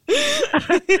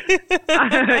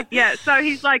 So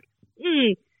he's like,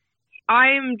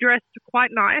 I'm dressed quite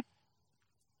nice.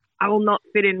 I will not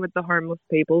fit in with the homeless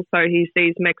people. So he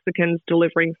sees Mexicans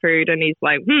delivering food and he's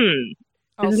like,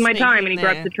 this is my time. And he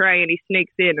grabs the tray and he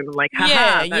sneaks in and I'm like,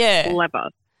 haha, that's clever.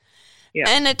 Yeah.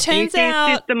 And it turns out...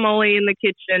 You see Sister Molly in the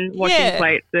kitchen washing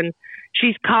plates and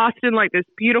she's cast in like this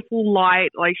beautiful light.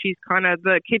 Like she's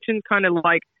the kitchen's kind of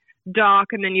like dark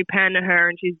and then you pan to her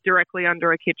and she's directly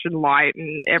under a kitchen light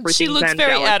and everything. She looks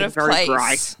very out of place.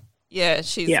 Bright. Yeah,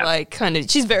 she's like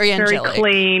she's very angelic. Very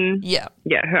clean. Yeah.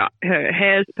 Yeah, her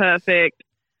hair's perfect.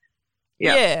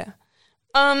 Yeah.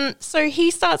 So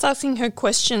he starts asking her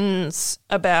questions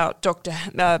about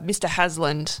Mr.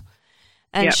 Hasland.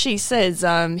 And she says,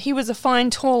 he was a fine,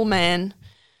 tall man.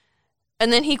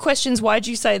 And then he questions, why'd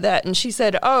you say that? And she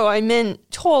said, oh, I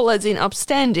meant tall as in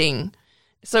upstanding.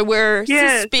 So we're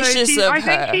suspicious of her. I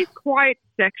think she's quite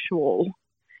sexual.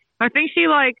 I think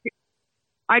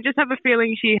I just have a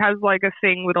feeling she has like a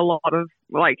thing with a lot of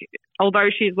although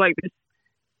she's like this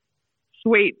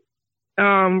sweet,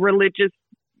 religious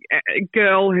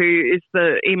girl who is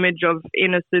the image of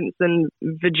innocence and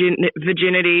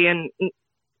virginity, and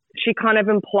she kind of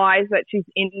implies that she's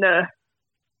into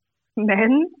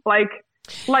men, I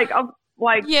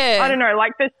don't know,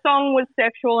 like the song was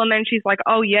sexual, and then she's like,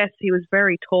 oh yes, he was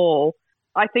very tall.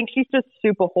 I think she's just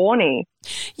super horny.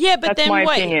 Yeah, but that's my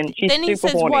opinion. She's then he super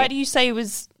says, horny. why do you say he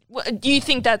was... Do you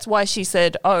think that's why she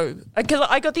said, oh... Because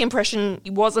I got the impression he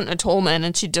wasn't a tall man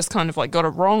and she just kind of got it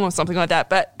wrong or something like that.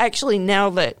 But actually now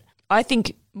that I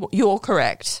think you're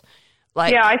correct,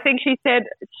 Like, yeah, I think she said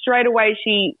straight away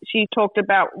she talked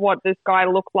about what this guy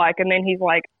looked like, and then he's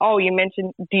like, "Oh, you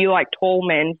mentioned, do you like tall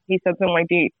men?" He said something like,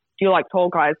 "Do you like tall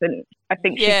guys?" And I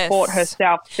think she caught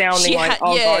herself sounding like,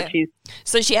 God, she's...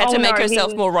 So she had to make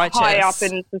herself more righteous. High up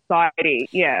in society,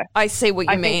 yeah. I see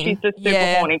what you mean. I think she's just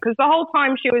super horny, because the whole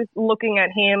time she was looking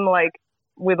at him like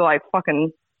with like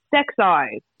fucking sex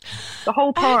eyes. The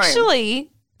whole time.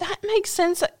 Actually, that makes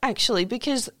sense, actually,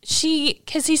 because he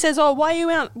says, "Oh, why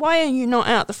are you not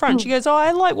out the front?" She goes, "Oh,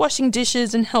 I like washing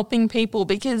dishes and helping people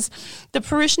because the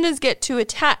parishioners get too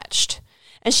attached."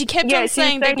 And she kept on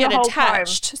saying they get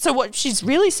attached. Time. So what she's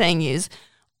really saying is,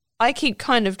 I keep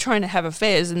kind of trying to have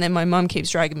affairs and then my mum keeps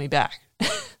dragging me back.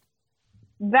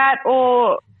 That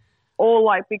or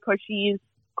like because she is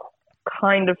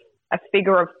kind of a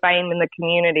figure of fame in the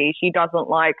community, she doesn't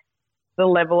like the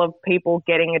level of people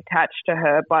getting attached to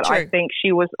her. But True. I think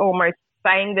she was almost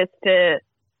saying this to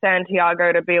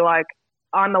Santiago to be like,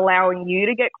 I'm allowing you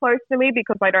to get close to me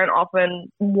because I don't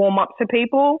often warm up to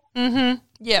people. Mm-hmm.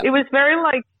 Yeah. It was very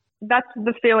like, that's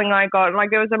the feeling I got. Like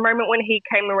there was a moment when he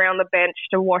came around the bench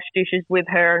to wash dishes with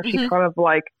her and she kind of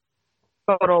like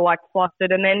got all like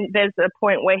flustered. And then there's a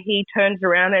point where he turns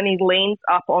around and he leans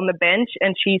up on the bench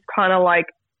and she's kind of like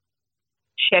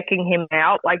checking him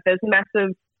out. Like there's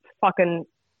massive fucking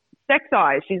sex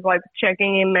eyes. She's like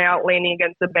checking him out, leaning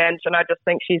against the bench. And I just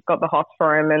think she's got the hots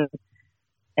for him.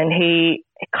 And he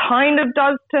kind of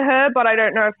does to her, but I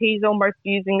don't know if he's almost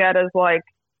using that as like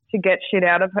to get shit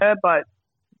out of her, but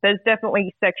there's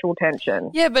definitely sexual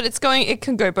tension. Yeah, but it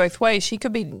can go both ways. She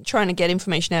could be trying to get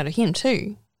information out of him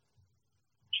too.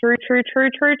 True.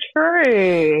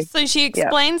 So she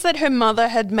explains that her mother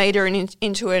had made her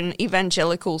into an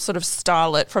evangelical sort of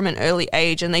starlet from an early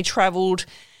age, and they travelled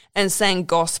and sang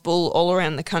gospel all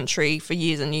around the country for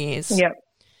years and years. Yep.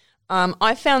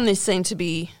 I found this scene to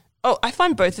be... I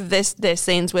find both of their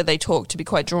scenes where they talk to be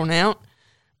quite drawn out.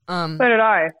 So did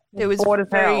I. There was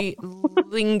very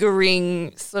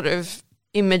lingering sort of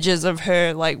images of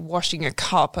her like washing a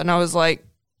cup, and I was like,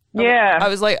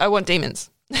 I want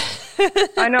demons.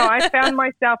 I know. I found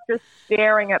myself just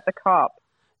staring at the cup.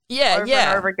 Yeah, over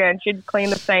and over again. She'd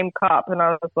clean the same cup, and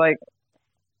I was like,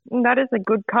 that is a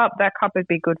good cup. That cup would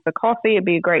be good for coffee. It'd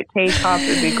be a great tea cup.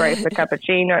 It'd be great for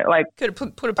cappuccino. Like, could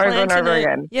have put a plant over and over in it.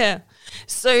 again. Yeah.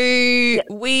 So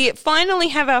we finally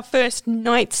have our first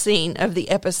night scene of the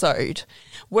episode,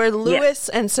 where Lewis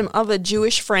and some other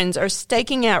Jewish friends are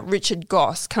staking out Richard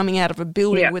Goss coming out of a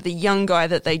building with a young guy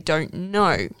that they don't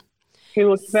know. He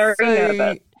looks very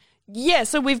nervous. Yeah,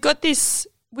 so we've got this.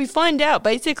 We find out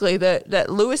basically that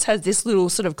Lewis has this little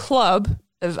sort of club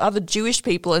of other Jewish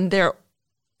people, and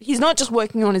he's not just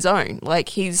working on his own. Like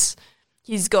he's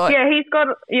got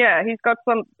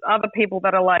some other people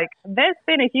that are like, there's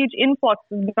been a huge influx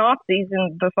of Nazis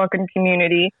in the fucking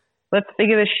community. Let's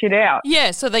figure this shit out.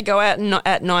 Yeah, so they go out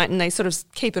at night and they sort of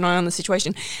keep an eye on the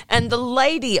situation. And the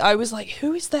lady, I was like,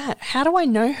 who is that? How do I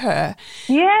know her?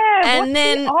 Yeah. And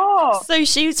then, so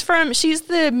she's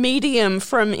the medium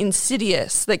from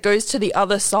Insidious that goes to the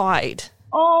other side.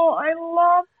 Oh, I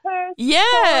love her.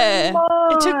 Yeah. So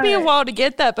much. It took me a while to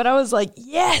get that, but I was like,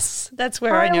 yes, that's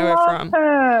where I know her from.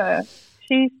 Her.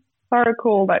 She's so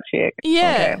cool, that chick.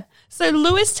 Yeah. Okay. So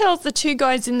Lewis tells the two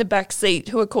guys in the back seat,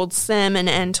 who are called Sam and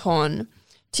Anton,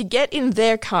 to get in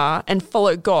their car and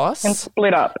follow Goss. And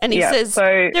split up. And he says,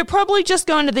 they're probably just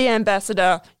going to the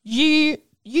ambassador. You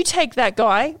take that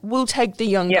guy, we'll take the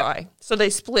young guy. So they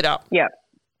split up. Yeah.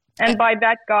 And by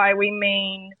that guy, we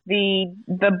mean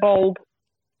the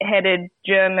bald-headed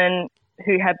German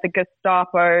who had the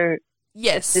Gestapo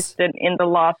assistant in the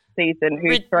last season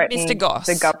who threatened Mr. Goss.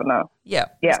 the governor. Yeah,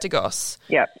 Mr. Goss.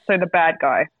 Yeah, so the bad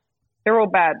guy. They're all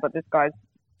bad, but this guy's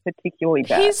particularly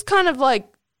bad. He's kind of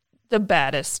like the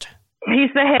baddest. He's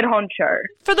the head honcho.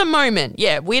 For the moment,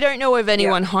 yeah. We don't know of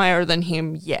anyone higher than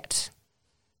him yet.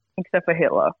 Except for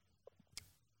Hitler.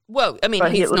 Well, I mean,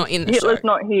 he's not in the show. Hitler's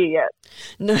not here yet.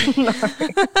 No.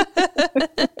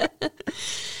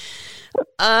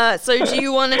 So do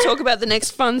you want to talk about the next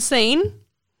fun scene?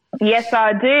 Yes,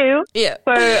 I do. Yeah.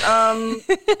 So,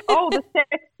 the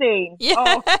sex scene. Yeah.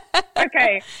 Oh,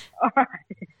 okay. All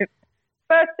right.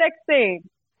 First sex scene.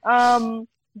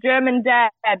 German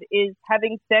dad is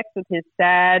having sex with his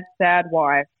sad, sad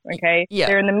wife, okay? Yeah.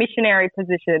 They're in the missionary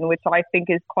position, which I think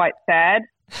is quite sad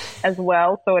as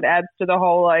well. So it adds to the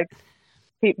whole, like,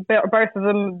 both of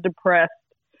them depressed.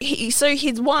 So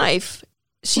his wife,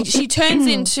 she turns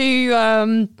into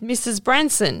Mrs.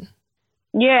 Branson.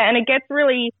 Yeah, and it gets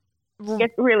really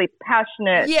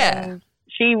passionate. Yeah. And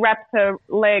she wraps her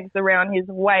legs around his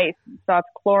waist and starts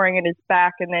clawing at his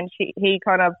back, and then he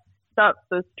kind of starts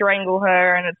to strangle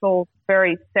her, and it's all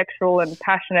very sexual and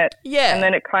passionate. Yeah. And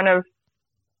then it kind of,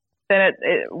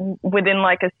 within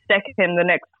like a second, the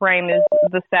next frame is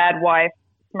the sad wife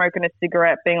smoking a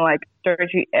cigarette being like, don't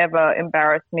you ever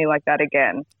embarrass me like that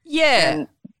again. Yeah. And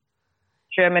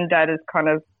German dad is kind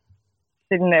of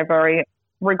sitting there very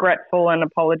regretful and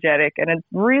apologetic, and it's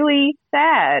really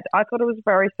sad. I thought it was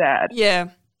very sad. Yeah.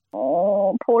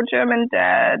 Oh, poor German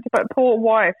dad, but poor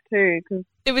wife too, because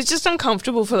it was just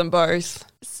uncomfortable for them both.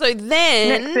 So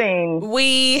then next scene,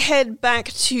 we head back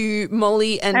to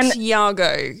Molly and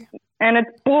Tiago. And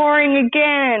it's boring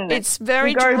again. It's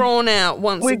very drawn out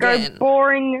once again. We go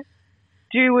boring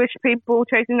Jewish people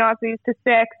chasing Nazis to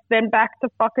sex, then back to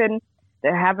fucking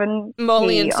they're having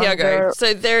Molly and Tiago.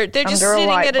 So they're just sitting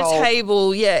at a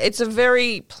table. Yeah, it's a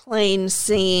very plain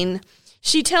scene.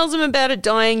 She tells him about a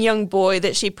dying young boy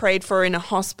that she prayed for in a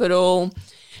hospital.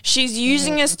 She's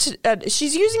using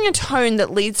she's using a tone that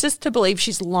leads us to believe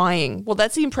she's lying. Well,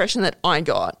 that's the impression that I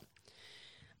got.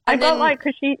 I got like,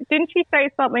 because didn't she say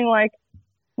something like,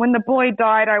 when the boy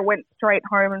died, I went straight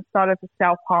home and started to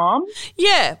self-harm?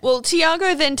 Yeah. Well,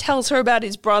 Tiago then tells her about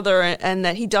his brother and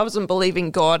that he doesn't believe in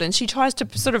God, and she tries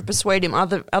to sort of persuade him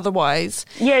otherwise.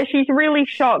 Yeah, she's really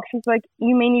shocked. She's like,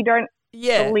 you mean you don't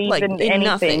believe in anything?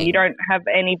 Nothing. You don't have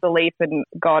any belief in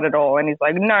God at all? And he's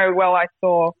like, no,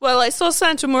 I saw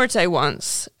Santa Muerte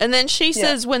once. And then she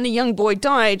says when the young boy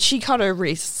died, she cut her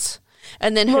wrists.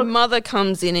 And then her mother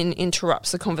comes in and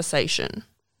interrupts the conversation.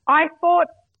 I thought,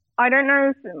 I don't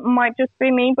know if it might just be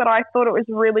me, but I thought it was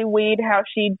really weird how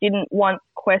she didn't once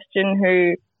question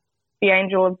who the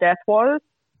angel of death was.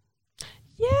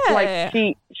 Yeah. Like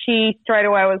she straight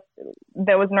away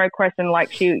there was no question,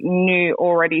 like she knew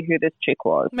already who this chick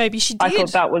was. Maybe she did. I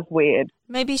thought that was weird.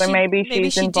 Maybe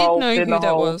she's she did know in who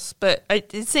that was, but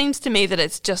it seems to me that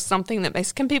it's just something that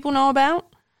Mexican people know about.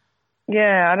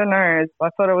 Yeah, I don't know. I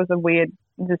thought it was a weird,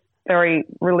 just very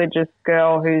religious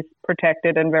girl who's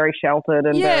protected and very sheltered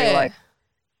and very like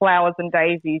flowers and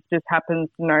daisies, just happens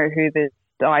to know who this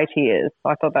deity is.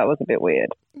 I thought that was a bit weird.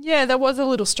 Yeah, that was a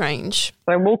little strange.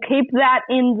 So we'll keep that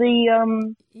in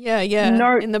the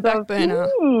in the back burner.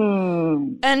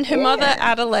 And her mother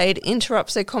Adelaide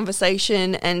interrupts their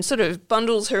conversation and sort of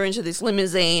bundles her into this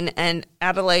limousine, and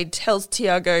Adelaide tells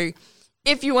Tiago,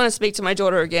 if you want to speak to my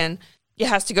daughter again, you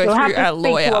have to go through a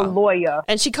lawyer.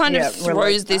 And she kind of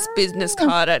throws this business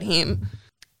card at him.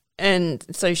 And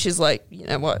so she's like, you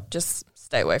know what, just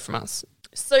stay away from us.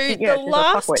 So the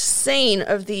last scene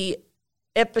of the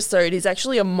episode is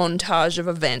actually a montage of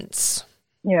events.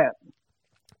 Yeah.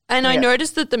 And I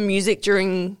noticed that the music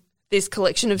during this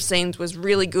collection of scenes was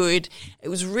really good. It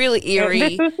was really eerie.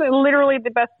 This was literally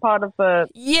the best part of the...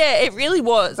 Yeah, it really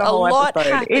was. A lot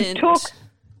happened. It took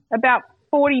about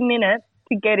 40 minutes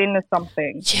to get into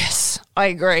something. Yes, I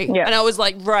agree. Yeah. And I was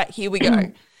like, right, here we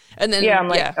go. And then, I'm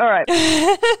like, all right.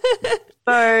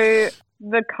 So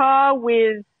the car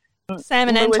with Sam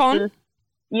and Anton.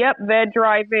 Yep, they're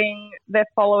driving. They're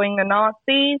following the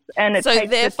Nazis, and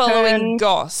they're following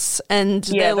Goss, and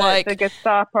they're like the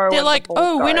Gestapo. They're like,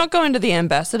 oh, we're not going to the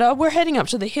ambassador. We're heading up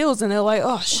to the hills, and they're like,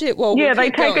 oh shit. Well, yeah,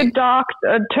 they take a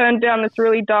turn down this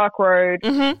really dark road.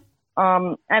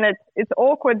 Mm-hmm. And it's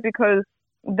awkward because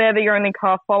they're the only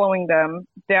car following them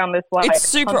down this like it's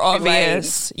super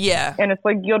obvious, lane. And it's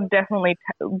like you're definitely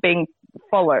being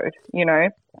followed. You know,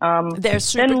 they're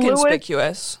super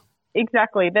conspicuous.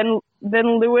 Exactly. Then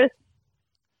Lewis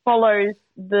follows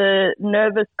the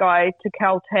nervous guy to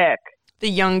Caltech. The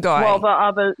young guy. While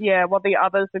the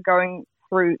others are going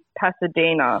through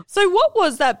Pasadena. So what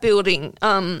was that building?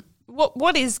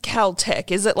 What is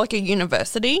Caltech? Is it like a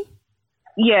university?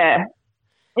 Yeah.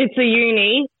 It's a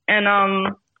uni,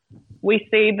 and we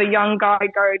see the young guy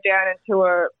go down into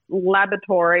a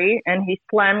laboratory, and he's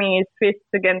slamming his fists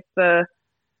against the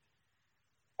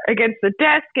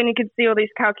desk, and you can see all these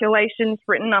calculations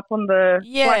written up on the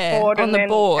blackboard on the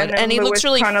board, and he looks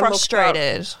really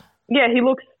frustrated. Yeah, he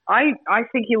looks. I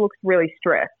think he looks really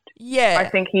stressed. Yeah, I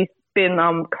think he's been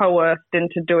coerced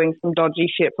into doing some dodgy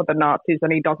shit for the Nazis,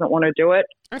 and he doesn't want to do it.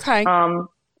 Okay.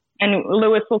 And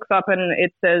Lewis looks up, and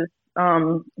it says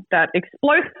that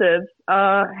explosives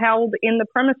are held in the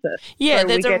premises. Yeah, so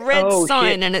there's a red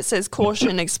sign and it says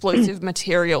caution explosive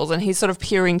materials, and he's sort of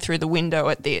peering through the window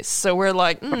at this. So we're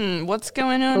like, what's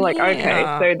going on here? Okay,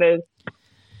 so there's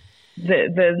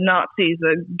the Nazis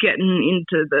are getting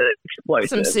into the explosives.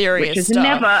 Some serious which is stuff.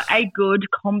 Never a good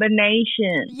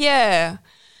combination. Yeah.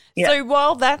 So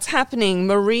while that's happening,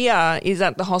 Maria is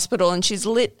at the hospital and she's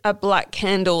lit a black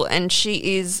candle and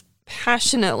she is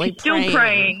passionately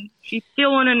praying. She's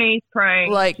still on her knees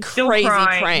praying. Like she's still crazy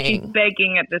crying. praying. She's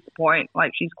begging at this point.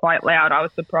 Like, she's quite loud. I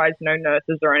was surprised no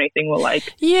nurses or anything were like,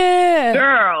 Yeah.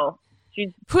 girl, she's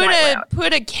Put quite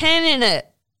loud. a can in it.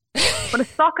 Put a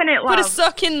sock in it, love. Put a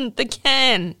sock in the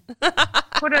can.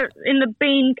 Put it in the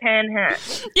bean can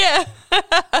hat. Yeah.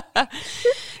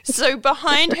 So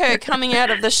behind her, coming out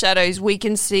of the shadows, we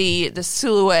can see the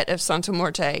silhouette of Santa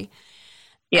Morte.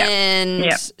 Yeah. And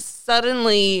Yeah.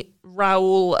 suddenly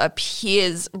Raul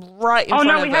appears right in front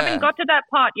of her. Oh, no, we haven't got to that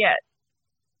part yet.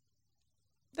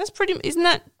 Isn't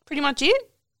that pretty much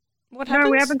it? What happens?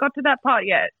 No, we haven't got to that part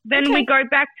yet. Then Okay. we go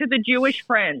back to the Jewish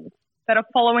friends that are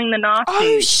following the Nazis.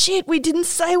 Oh, shit, we didn't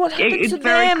say what happened It's to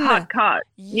very them. cut.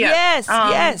 Yeah. Yes, Um,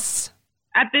 yes.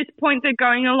 At this point, they're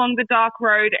going along the dark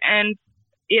road, and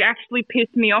it actually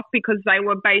pissed me off because they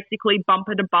were basically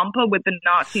bumper to bumper with the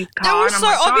Nazis' car. That was and so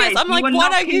I'm like, obvious. guys, I'm like, you what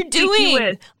not are you doing?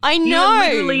 conspicuous. I know.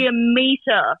 You're literally a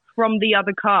meter from the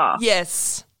other car.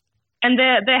 Yes. And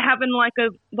they're having like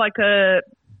a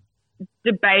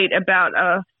debate about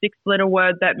a 6-letter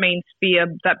word that means fear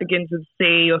that begins with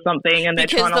C or something, and they're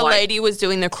Because trying the to lady was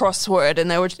doing the crossword, and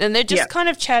they're just Yeah. kind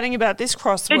of chatting about this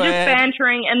crossword. they're just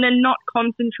bantering and they're not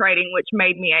concentrating, which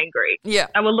made me angry. Yeah.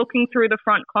 They were looking through the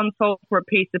front console for a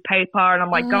piece of paper, and I'm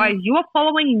like, Mm. guys, you are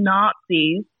following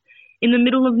Nazis in the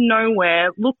middle of nowhere.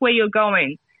 Look where you're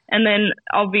going. And then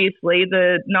obviously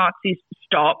the Nazis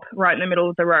stop right in the middle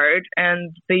of the road,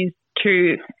 and these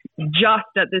two just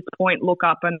at this point look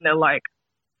up and they're like,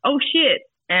 oh shit.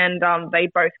 And they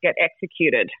both get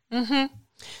executed. Mm-hmm.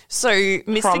 So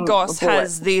Mr. From Goss a bullet.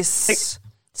 has this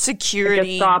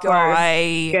security Gestapo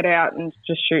guy, Get out and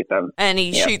just shoot them. and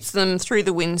he Yep. shoots them through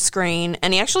the windscreen,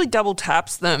 and he actually double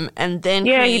taps them, and then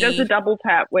Yeah, he does a double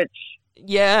tap, which,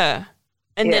 yeah,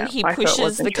 and then Yeah, he I thought it pushes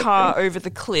was the car over the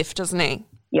cliff, doesn't he?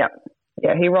 yeah,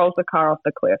 he rolls the car off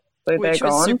the cliff. So Which they're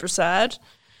was gone. super sad.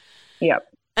 Yep.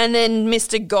 And then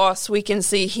Mr. Goss, we can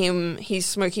see him, he's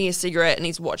smoking a cigarette and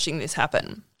he's watching this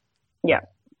happen. Yeah.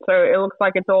 So it looks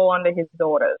like it's all under his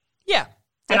orders. Yeah,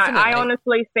 And definitely. I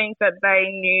honestly think that they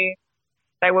knew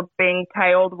they were being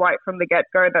tailed right from the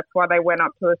get-go. That's why they went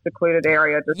up to a secluded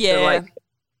area just to, like,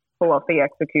 pull off the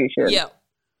execution. Yeah.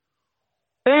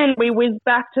 Then we whiz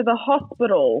back to the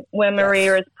hospital where Yes.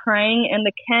 Maria is praying and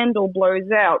the candle blows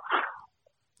out.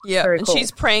 Yeah, Very and cool.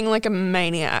 she's praying like a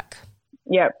maniac.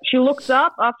 Yeah. She looks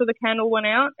up after the candle went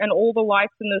out and all the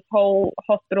lights in this whole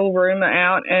hospital room are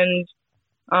out, and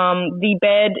the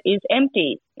bed is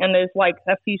empty and there's like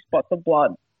a few spots of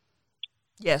blood.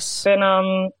 Yes. Then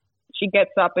she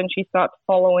gets up and she starts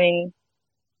following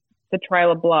the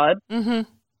trail of blood, Mm-hmm.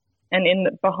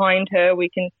 and behind her we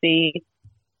can see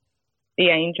the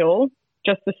angel,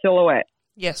 just the silhouette.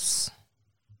 Yes.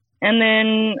 And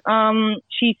then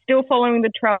she's still following the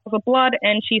trails of blood,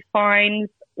 and she finds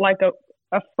like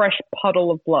a fresh puddle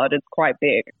of blood. It's quite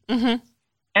big. Mm-hmm.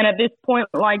 And at this point,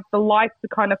 like, the lights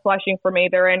are kind of flashing from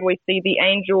either end. We see the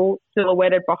angel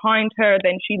silhouetted behind her.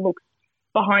 Then she looks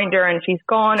behind her and she's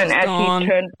gone. And as gone. she's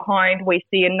turned behind, we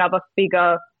see another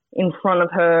figure in front of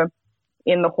her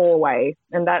in the hallway.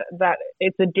 And that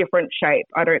it's a different shape.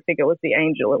 I don't think it was the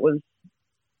angel. It was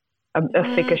a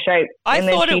thicker shape. I And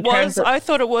then thought she it was. turns it- I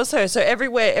thought it was her. So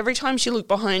every time she looked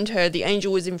behind her, the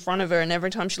angel was in front of her, and every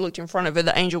time she looked in front of her,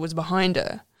 the angel was behind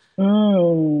her.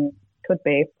 Could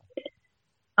be.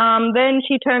 Then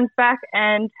she turns back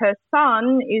and her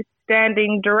son is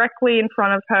standing directly in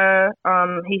front of her.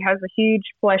 He has a huge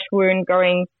flesh wound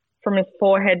going from his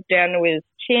forehead down to his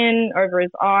chin, over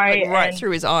his eye. Like right and,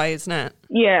 through his eye, isn't it?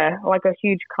 yeah, like a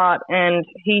huge cut. And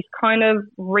he's kind of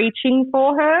reaching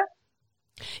for her.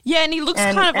 Yeah, and he looks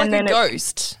And- kind of and like a then it-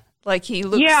 ghost. Like he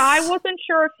looks. Yeah, I wasn't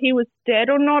sure if he was dead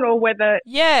or not, or whether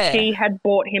Yeah. she had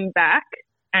brought him back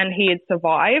and he had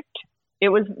survived. It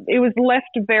was left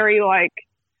very like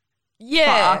for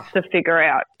Yeah. us to figure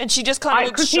out. And she just kind of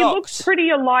looked Because he shocked. looked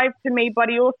pretty alive to me, but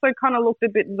he also kind of looked a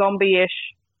bit zombie-ish.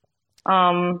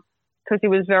 Because he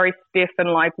was very stiff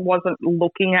and like wasn't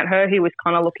looking at her. He was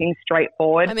kind of looking straight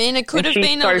forward. I mean, it could And have she's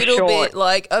been so a little short. bit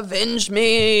like avenge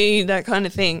me, that kind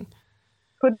of thing.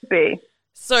 Could be.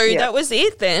 So Yeah. that was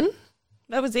it then.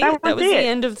 That was it. That was the it.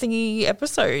 end of the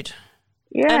episode.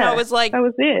 Yeah. And I was like, that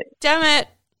was it. damn it.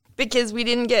 Because we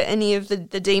didn't get any of the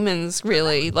demons,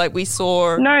 really. Like, we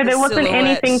saw. No, the there wasn't silhouette.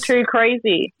 anything too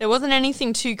crazy. There wasn't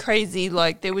anything too crazy.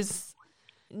 Like, there was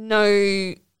no.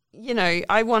 You know,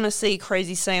 I want to see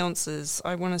crazy seances.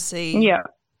 I want to see. Yeah.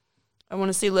 I want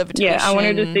to see levitation. Yeah, I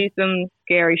wanted to see some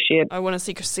scary shit. I want to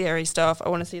see scary stuff. I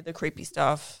want to see the creepy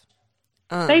stuff.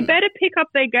 They better pick up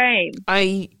their game.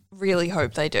 I really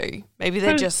hope they do. Maybe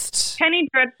they 'Cause just. Penny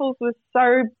Dreadfuls was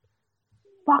so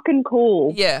fucking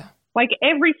cool. Yeah. Like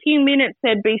every few minutes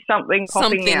there'd be something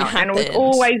popping Something out. And it was happened.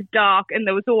 always dark and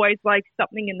there was always like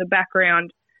something in the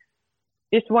background.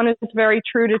 This one is very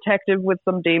True Detective with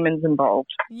some demons involved.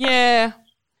 Yeah.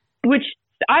 Which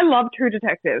I love True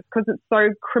Detective because it's so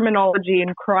criminology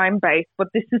and crime-based, but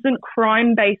this isn't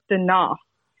crime-based enough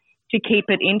to keep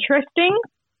it interesting.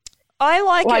 I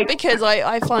like it because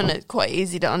I find it quite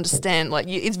easy to understand. Like,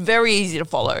 it's very easy to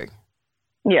follow.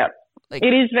 Yeah, Like-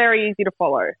 it is very easy to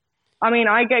follow. I mean,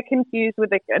 I get confused with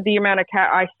the amount of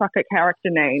I suck at character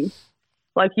names.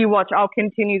 Like, you watch, I'll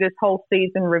continue this whole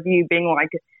season review being like,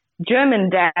 German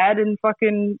dad and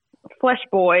fucking Flesh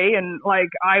Boy, and, like,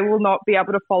 I will not be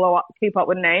able to keep up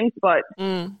with names, but...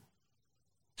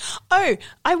 Oh,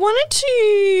 I wanted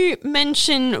to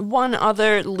mention one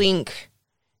other link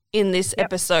in this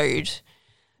episode.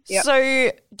 Yep.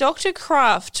 So Dr.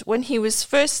 Kraft, when he was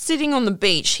first sitting on the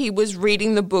beach, he was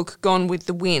reading the book Gone with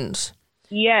the Wind.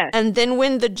 Yes. And then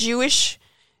when the Jewish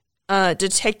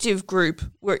detective group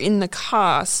were in the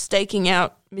car staking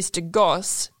out Mr.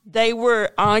 Goss, they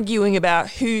were arguing about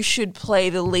who should play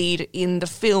the lead in the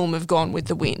film of Gone with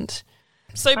the Wind.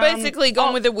 So basically,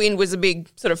 Gone with the Wind was a big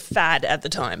sort of fad at the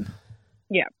time.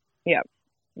 Yeah.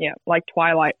 Like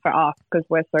Twilight for us because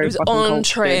we're so It was fucking on cultured.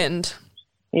 trend.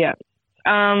 Yeah.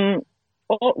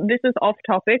 This is off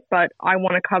topic, but I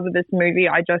want to cover this movie.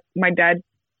 My dad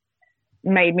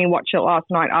made me watch it last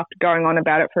night after going on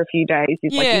about it for a few days.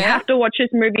 He's like, you have to watch this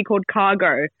movie called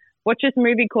Cargo. Watch this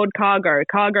movie called Cargo.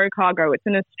 Cargo. It's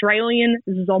an Australian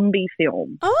zombie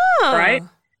film. Oh. Right?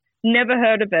 Never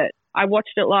heard of it. I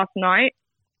watched it last night.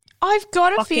 I've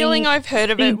got a feeling I've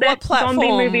heard of The it. What best platform?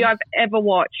 zombie movie I've ever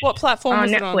watched. What platform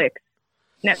is it on?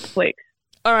 Netflix.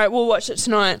 All right, we'll watch it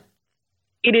tonight.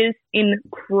 It is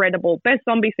incredible. Best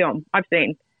zombie film I've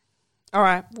seen. All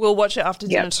right, we'll watch it after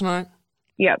dinner tonight.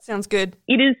 Yeah. Sounds good.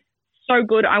 It is so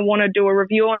good. I want to do a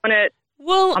review on it.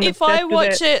 Well, I'm if I obsessed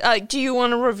watch with it, do you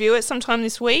want to review it sometime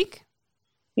this week?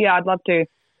 Yeah, I'd love to.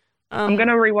 I'm going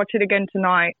to rewatch it again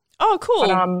tonight. Oh, cool.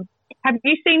 But, have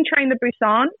you seen Train to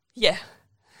Busan? Yeah.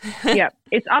 Yeah,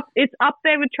 it's up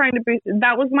there with Train to Busan.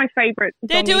 That was my favorite.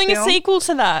 They're doing film. a sequel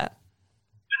to that.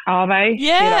 Are they?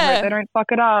 Yeah. I hope they don't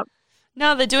fuck it up.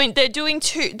 No, they're doing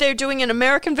two. They're doing an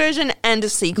American version and a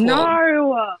sequel.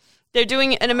 No. They're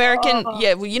doing an American.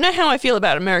 Yeah, well, you know how I feel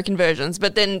about American versions,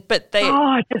 but they.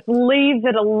 Just leave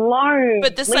it alone.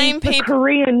 But the same the people.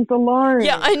 Koreans alone.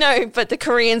 Yeah, I know, but the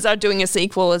Koreans are doing a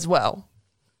sequel as well.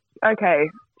 Okay.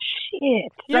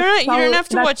 Shit. You don't have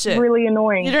to watch it. That's really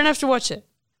annoying. You don't have to watch it.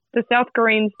 The South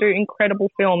Koreans do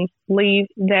incredible films. Leave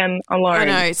them alone. I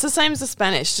know. It's the same as the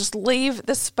Spanish. Just leave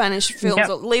the Spanish films.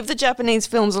 Leave the Japanese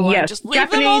films alone. Yes. Just leave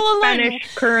Japanese, them all alone.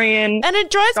 Spanish, Korean. And it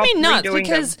drives me Stop nuts redoing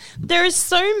because there are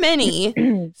so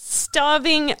many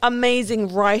starving,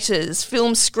 amazing writers,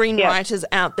 film screenwriters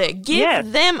out there. Give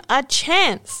them a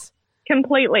chance.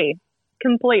 Completely.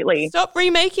 Stop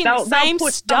remaking the same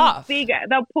stuff.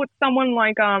 They'll put someone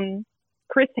like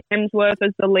Chris Hemsworth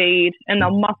as the lead and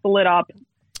they'll muscle it up.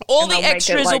 All the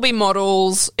extras will be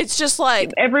models. It's just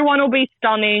like everyone will be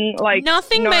stunning. Like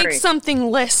nothing makes something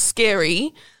less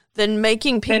scary than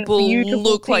making people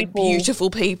look like beautiful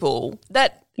people.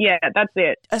 That's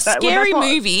it. A scary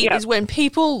movie is when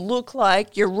people look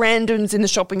like your randoms in the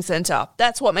shopping centre.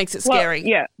 That's what makes it scary.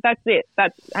 Yeah, that's it.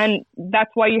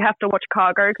 That's why you have to watch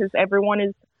Cargo because everyone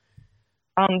is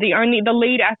the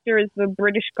lead actor is the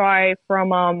British guy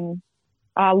from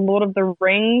Lord of the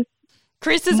Rings.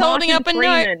 Chris is holding up a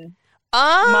note.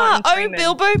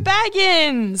 Bilbo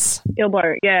Baggins.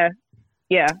 Bilbo, yeah.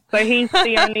 So he's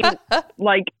the only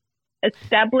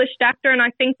established actor, and I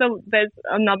think there's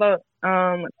another.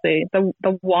 Let's see,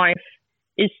 the wife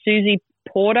is Susie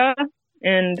Porter,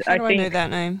 and How do I know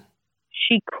that name?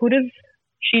 She could have.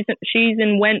 She's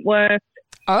in Wentworth.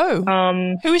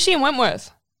 Oh, who is she in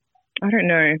Wentworth? I don't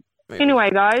know. Maybe.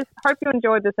 Anyway, guys, hope you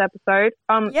enjoyed this episode.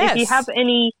 If you have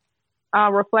any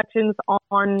reflections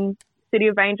on City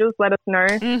of Angels, let us know.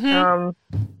 Mm-hmm.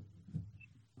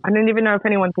 I don't even know if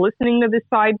anyone's listening to this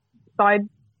side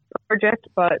project,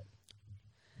 but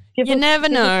you never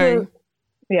know.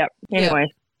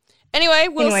 Anyway,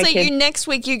 we'll see you next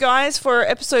week, you guys, for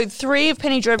episode 3 of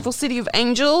Penny Dreadful City of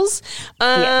Angels.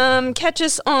 Catch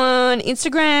us on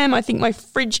Instagram. I think my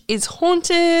fridge is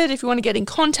haunted if you want to get in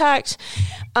contact.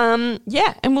 And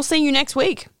we'll see you next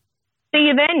week. See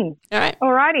you then. All right.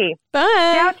 Alrighty.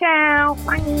 Bye. Ciao, ciao.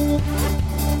 Bye.